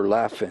people are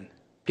laughing.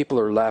 People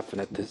are laughing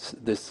at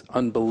this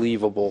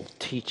unbelievable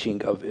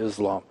teaching of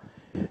Islam.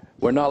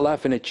 We're not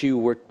laughing at you.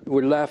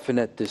 We're laughing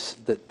at the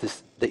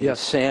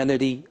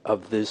insanity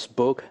of this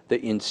book,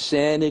 the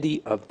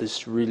insanity of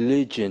this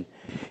religion.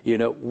 You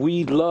know,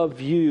 we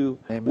love you.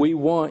 Amen. We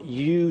want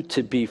you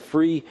to be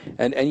free.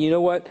 And you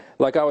know what?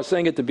 Like I was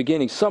saying at the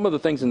beginning, some of the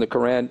things in the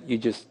Quran, you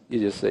just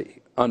say,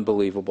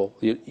 unbelievable.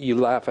 You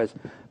laugh at,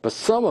 but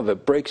some of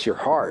it breaks your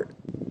heart.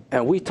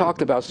 And we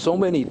talked about so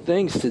many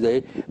things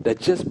today that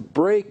just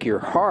break your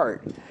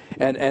heart.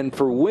 And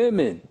for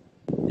women,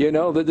 you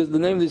know, the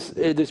name of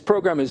this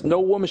program is No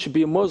Woman Should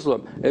Be a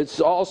Muslim. It's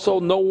also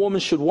No Woman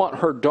Should Want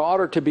Her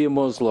Daughter to be a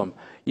Muslim.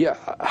 Yeah,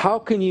 how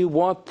can you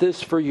want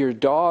this for your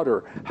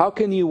daughter? How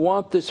can you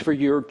want this for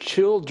your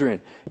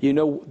children? You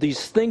know,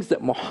 these things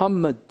that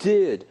Muhammad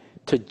did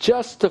to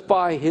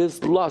justify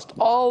his lust,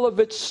 all of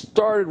it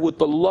started with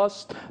the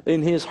lust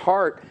in his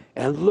heart.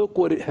 And look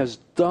what it has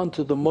done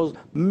to the Muslims.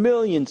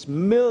 Millions,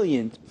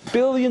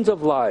 billions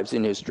of lives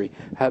in history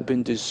have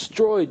been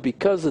destroyed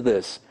because of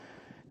this.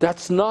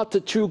 That's not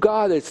the true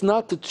God. It's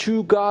not the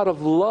true God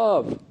of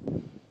love.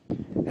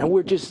 And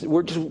we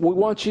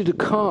want you to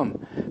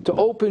come, to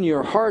open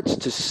your hearts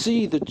to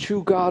see the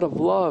true God of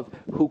love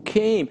who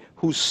came,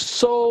 who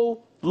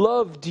so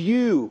loved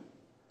you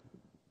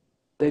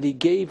that he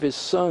gave his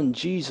son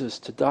Jesus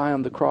to die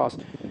on the cross.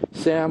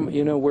 Sam,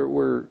 you know,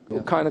 we're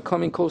kind of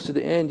coming close to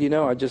the end. You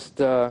know,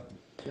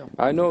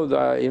 I know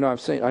that, you know,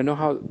 I know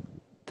how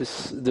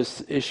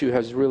this issue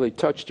has really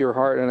touched your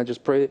heart, and I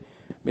just pray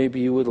maybe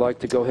you would like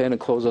to go ahead and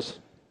close us.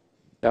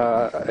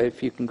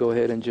 If you can go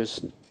ahead and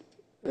just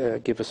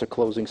give us a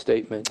closing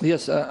statement.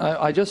 Yes,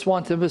 I just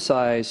want to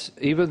emphasize,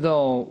 even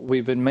though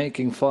we've been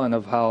making fun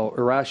of how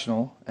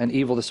irrational and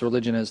evil this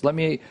religion is, let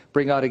me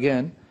bring out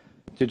again,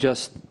 to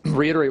just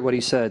reiterate what he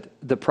said,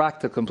 the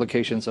practical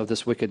implications of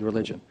this wicked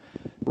religion.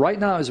 Right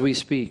now as we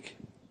speak,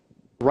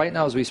 throughout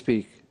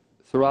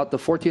the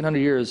 1400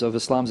 years of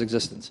Islam's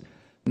existence,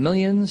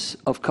 millions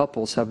of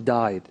couples have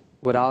died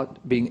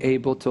without being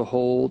able to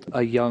hold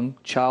a young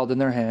child in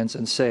their hands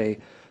and say,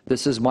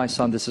 this is my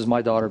son, this is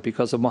my daughter,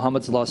 because of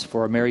Muhammad's lust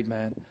for a married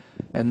man,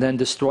 and then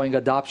destroying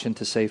adoption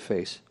to save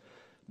face.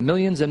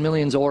 Millions and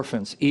millions of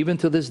orphans, even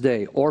to this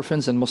day,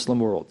 orphans in Muslim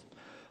world,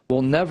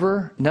 will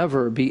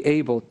never be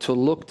able to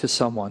look to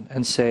someone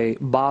and say,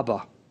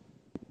 Baba,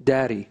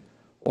 Daddy,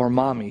 or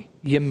Mommy,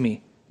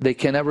 Yimmi. They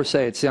can never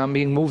say it. Say, I'm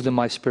being moved in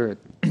my spirit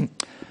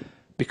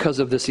because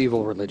of this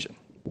evil religion.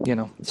 You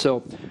know,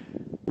 so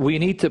we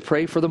need to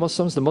pray for the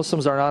Muslims. The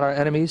Muslims are not our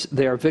enemies.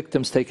 They are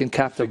victims taken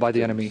captive by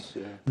the enemy.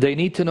 Yeah. They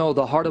need to know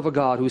the heart of a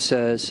God who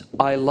says,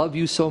 I love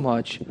you so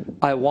much.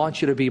 I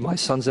want you to be my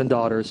sons and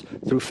daughters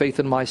through faith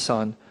in my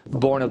son,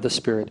 born of the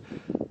Spirit.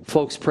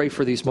 Folks, pray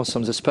for these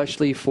Muslims,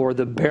 especially for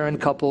the barren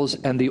couples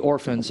and the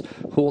orphans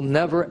who will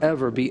never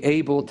ever be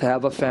able to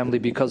have a family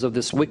because of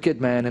this wicked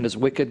man and his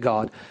wicked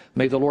God.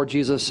 May the Lord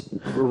Jesus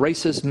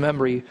erase his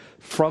memory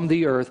from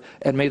the earth,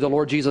 and may the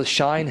Lord Jesus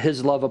shine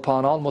his love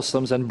upon all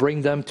Muslims and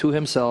bring them to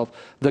himself,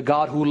 the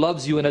God who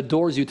loves you and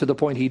adores you to the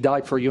point he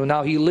died for you. And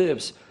now he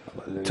lives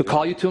to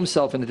call you to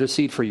himself and to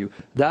intercede for you.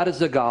 That is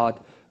the God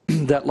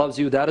that loves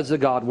you. That is the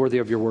God worthy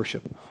of your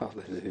worship.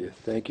 Hallelujah.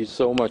 Thank you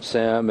so much,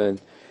 Sam. And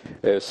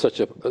it's such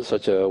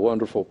a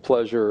wonderful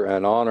pleasure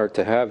and honor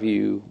to have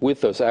you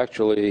with us,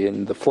 actually,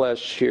 in the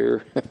flesh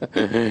here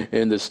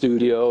in the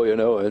studio. You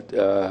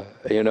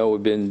know,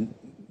 we've been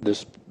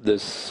this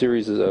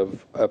series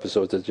of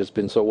episodes has just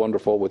been so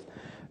wonderful with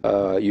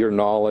your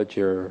knowledge,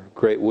 your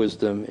great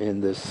wisdom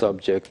in this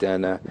subject,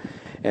 and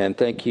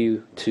thank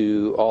you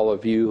to all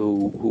of you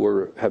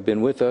who have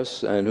been with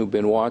us and who've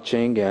been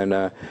watching,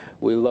 and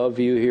we love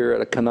you here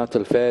at Qanat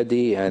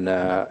Al-Fadi,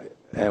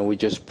 and we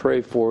just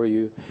pray for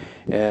you,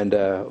 and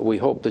we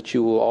hope that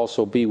you will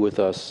also be with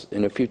us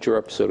in a future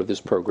episode of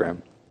this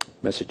program,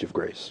 Message of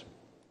Grace.